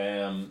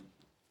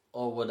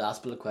 Or would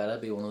Azpilicueta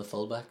be one of the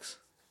fullbacks?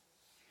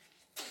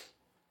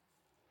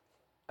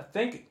 I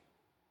think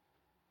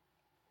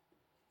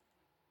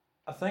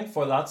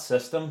for that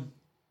system,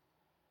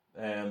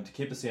 to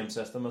keep the same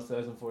system as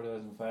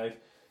 2004-2005,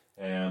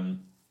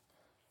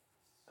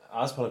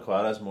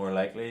 Azpilicueta is more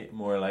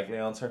likely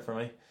answer for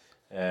me.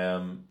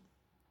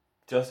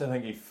 Just I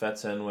think he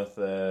fits in with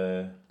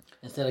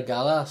instead of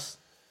Gallas.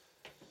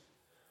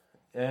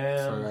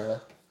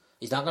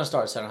 He's not going to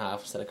start centre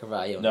half instead of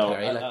Carvalho and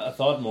Perry. I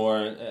thought more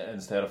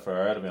instead of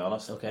Ferreira, to be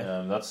honest. Okay.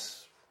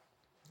 That's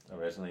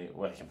originally,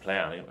 well, he can play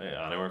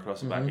anywhere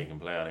across the back. He can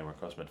play anywhere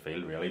across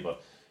midfield, really.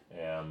 But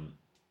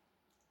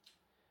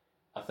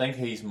I think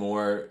he's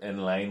more in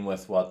line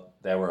with what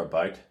they were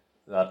about,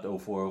 that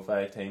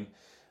 04-05 team.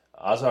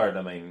 Hazard,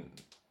 I mean,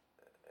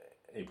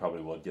 he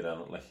probably would get in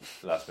it. Like,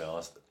 let's be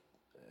honest,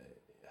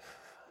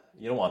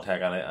 you don't want to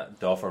take any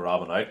Duff or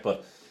Robin out,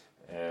 but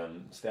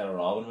instead of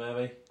Robin,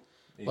 maybe.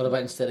 What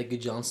about instead of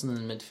Good Johnson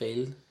in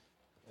midfield?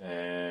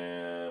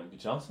 Good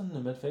Johnson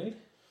in midfield?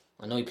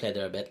 I know he played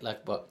there a bit,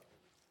 like, but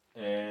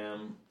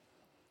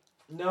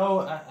no,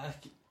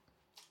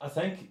 I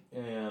think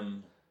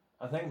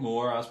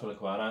more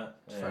Azpilicueta.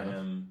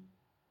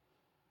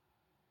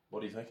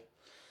 What do you think?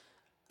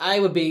 I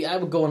would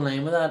go in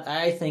line with that.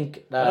 I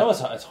think that I know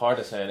it's hard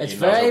to say. it's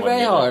very,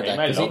 very hard.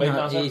 Because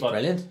He's he's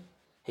brilliant.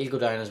 He'll go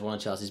down as one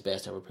of Chelsea's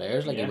best ever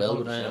players. Like, he will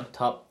go down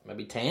top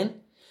maybe 10.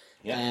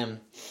 Yeah.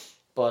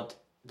 But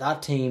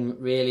that team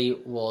really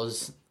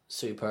was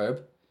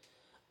superb,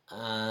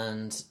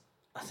 and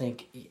I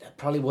think it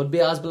probably would be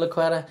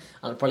Azpilicueta,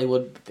 and it probably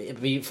would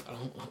be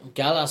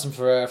Gallas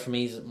for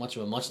me is much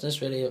of a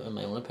muchness, really, in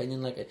my own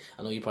opinion. Like,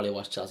 I know you probably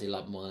watched Chelsea a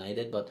lot more than I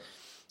did, but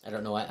I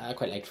don't know. I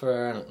quite liked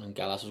Ferrer, and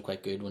Gallas was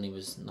quite good when he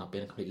was not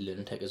being a complete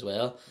lunatic as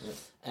well.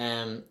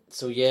 Yeah.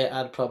 So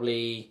yeah, it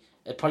probably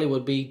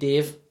would be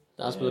Dave.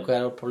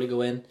 Azpilicueta would probably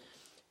go in.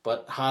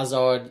 But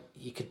Hazard,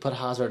 you could put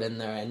Hazard in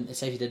there, and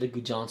say if you did a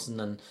good Johnson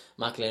and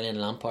McLean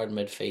and Lampard in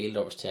midfield,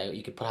 or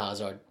you could put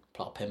Hazard,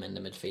 plop him in the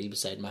midfield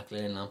beside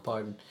McLean and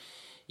Lampard, and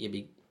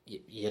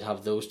you'd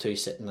have those two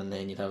sitting, and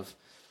then you'd have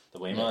the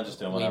wee man just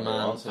doing whatever he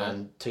wants,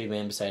 and two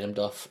men beside him,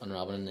 Duff and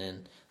Robin, and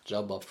then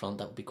Job up front.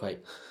 That would be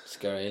quite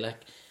scary, like.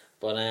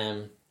 But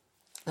no,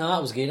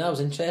 that was good. That was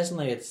interesting.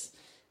 Like, it's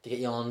to get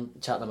you on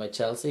chatting about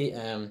Chelsea.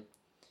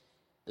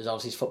 There's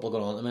obviously football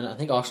going on at the minute. I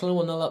think Arsenal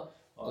won that.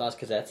 Last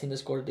Gazette team that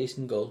scored a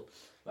decent goal.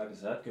 Like,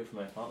 is that good for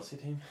my fantasy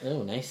team?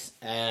 Oh, nice.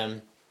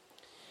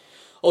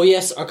 Oh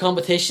yes, our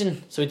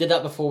competition. So we did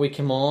that before we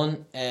came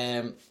on.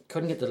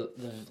 Couldn't get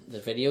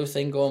the video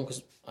thing going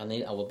because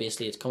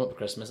basically it's coming up to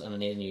Christmas and I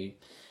need a new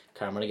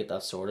camera to get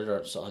that sorted,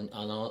 or so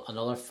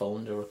another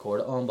phone to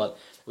record it on. But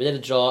we did a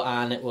draw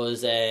and it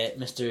was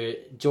Mr.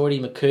 Geordie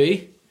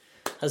McCoo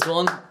has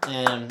won,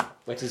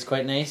 which is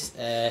quite nice.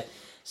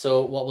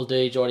 So what we'll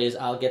do, Geordie, is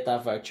I'll get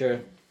that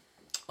voucher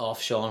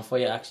off Sean for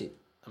you. Actually,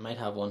 I might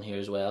have one here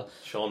as well.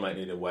 Sean might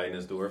need to widen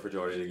his door for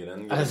Geordie to get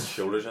in, get his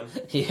shoulders in.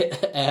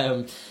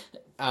 Yeah,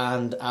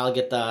 and I'll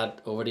get that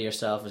over to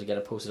yourself as you get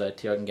it posted out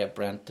to you. I can get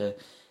Brent to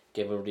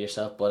give it over to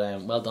yourself.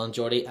 But well done,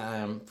 Geordie,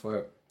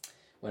 for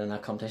winning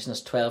that competition.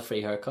 It's 12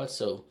 free haircuts,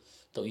 so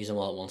don't use them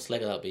all at once.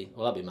 Like, that'd be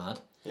mad.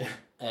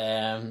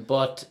 Yeah.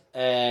 But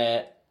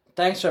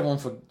thanks for everyone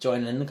for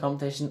joining in the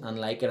competition and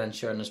liking and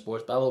sharing the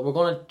sports babble. We're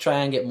going to try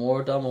and get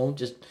more done. We won't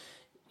just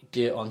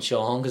do it on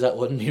Sean because that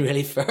wouldn't be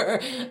really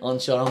fair on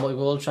Sean, but we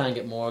will try and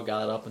get more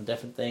gathered up and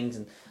different things,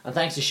 and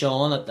thanks to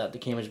Sean at the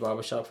Cambridge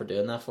Barbershop for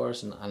doing that for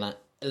us. And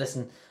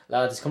listen,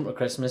 lads, it's coming to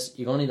Christmas.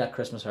 You're going to need that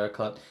Christmas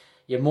haircut.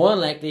 You're more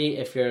than likely,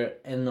 if you're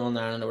in Northern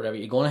Ireland or whatever,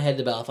 you're going to head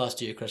to Belfast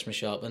to do your Christmas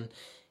shopping.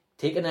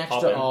 Take an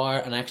extra hour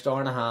and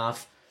a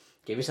half,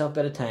 give yourself a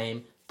bit of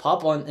time,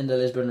 pop on into the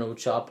Lisburn Road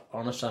shop,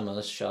 Honest Sam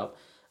Millis shop,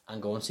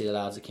 and go and see the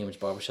lads at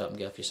Cambridge Barbershop and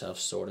get yourself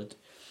sorted.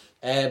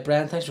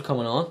 Brent, thanks for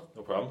coming on.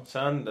 No problem.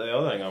 The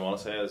other thing I want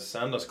to say is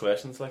send us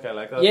questions. Like, I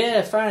like that.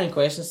 Yeah, firing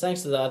questions.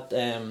 Thanks to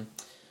that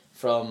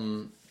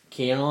from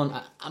Kieran.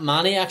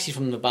 Manny actually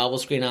from the Babble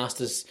screen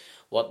asked us,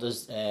 what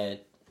does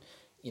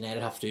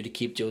United have to do to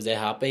keep Jose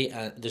happy?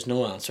 And there's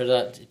no answer to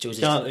that.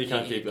 You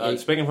can't keep.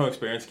 Speaking from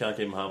experience, you can't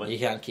keep him happy. You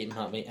can't keep him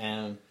happy.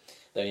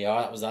 There you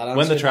are. That was that answer.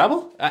 Win the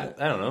treble? I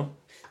don't know.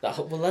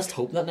 Well, let's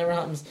hope that never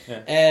happens.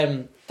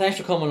 Yeah. Thanks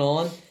for coming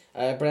on,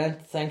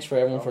 Brent. Thanks for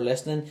everyone for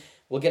listening.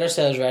 We'll get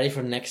ourselves ready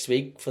for next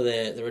week for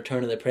the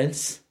return of the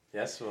Prince.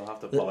 Yes, we'll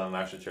have to pull in an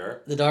extra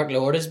chair. The Dark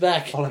Lord is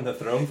back. Pull in the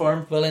throne for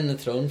him. Pull in the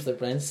throne for the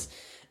Prince.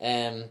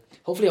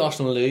 Hopefully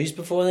Arsenal will lose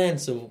before then,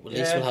 so at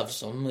least we'll have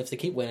some. If they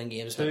keep winning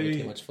games, it'll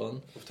be too much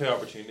fun. We've 2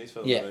 opportunities for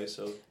them to lose,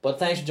 so. But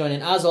thanks for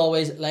joining. As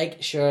always,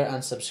 like, share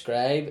and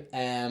subscribe.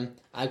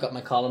 I've got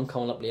my column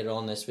coming up later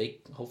on this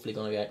week. Hopefully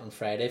going to be out on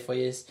Friday for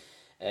you.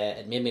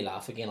 It made me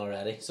laugh again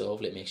already, so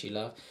hopefully it makes you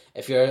laugh.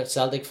 If you're a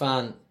Celtic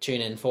fan,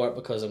 tune in for it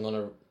because I'm going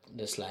to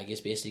slag you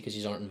basically because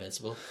you aren't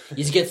invincible.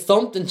 You get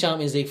thumped in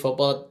Champions League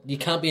football. You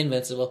can't be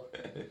invincible.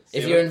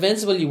 If you're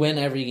invincible, you win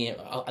every game.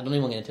 I don't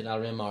even want to get into it. I'll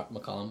read my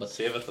column, but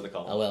save it for the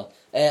column. I will.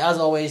 As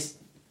always,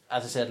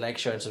 as I said, like,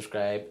 share and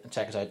subscribe, and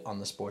check us out on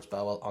the Sports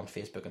Babble on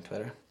Facebook and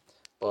Twitter.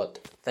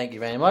 But thank you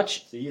very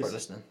much for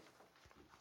listening.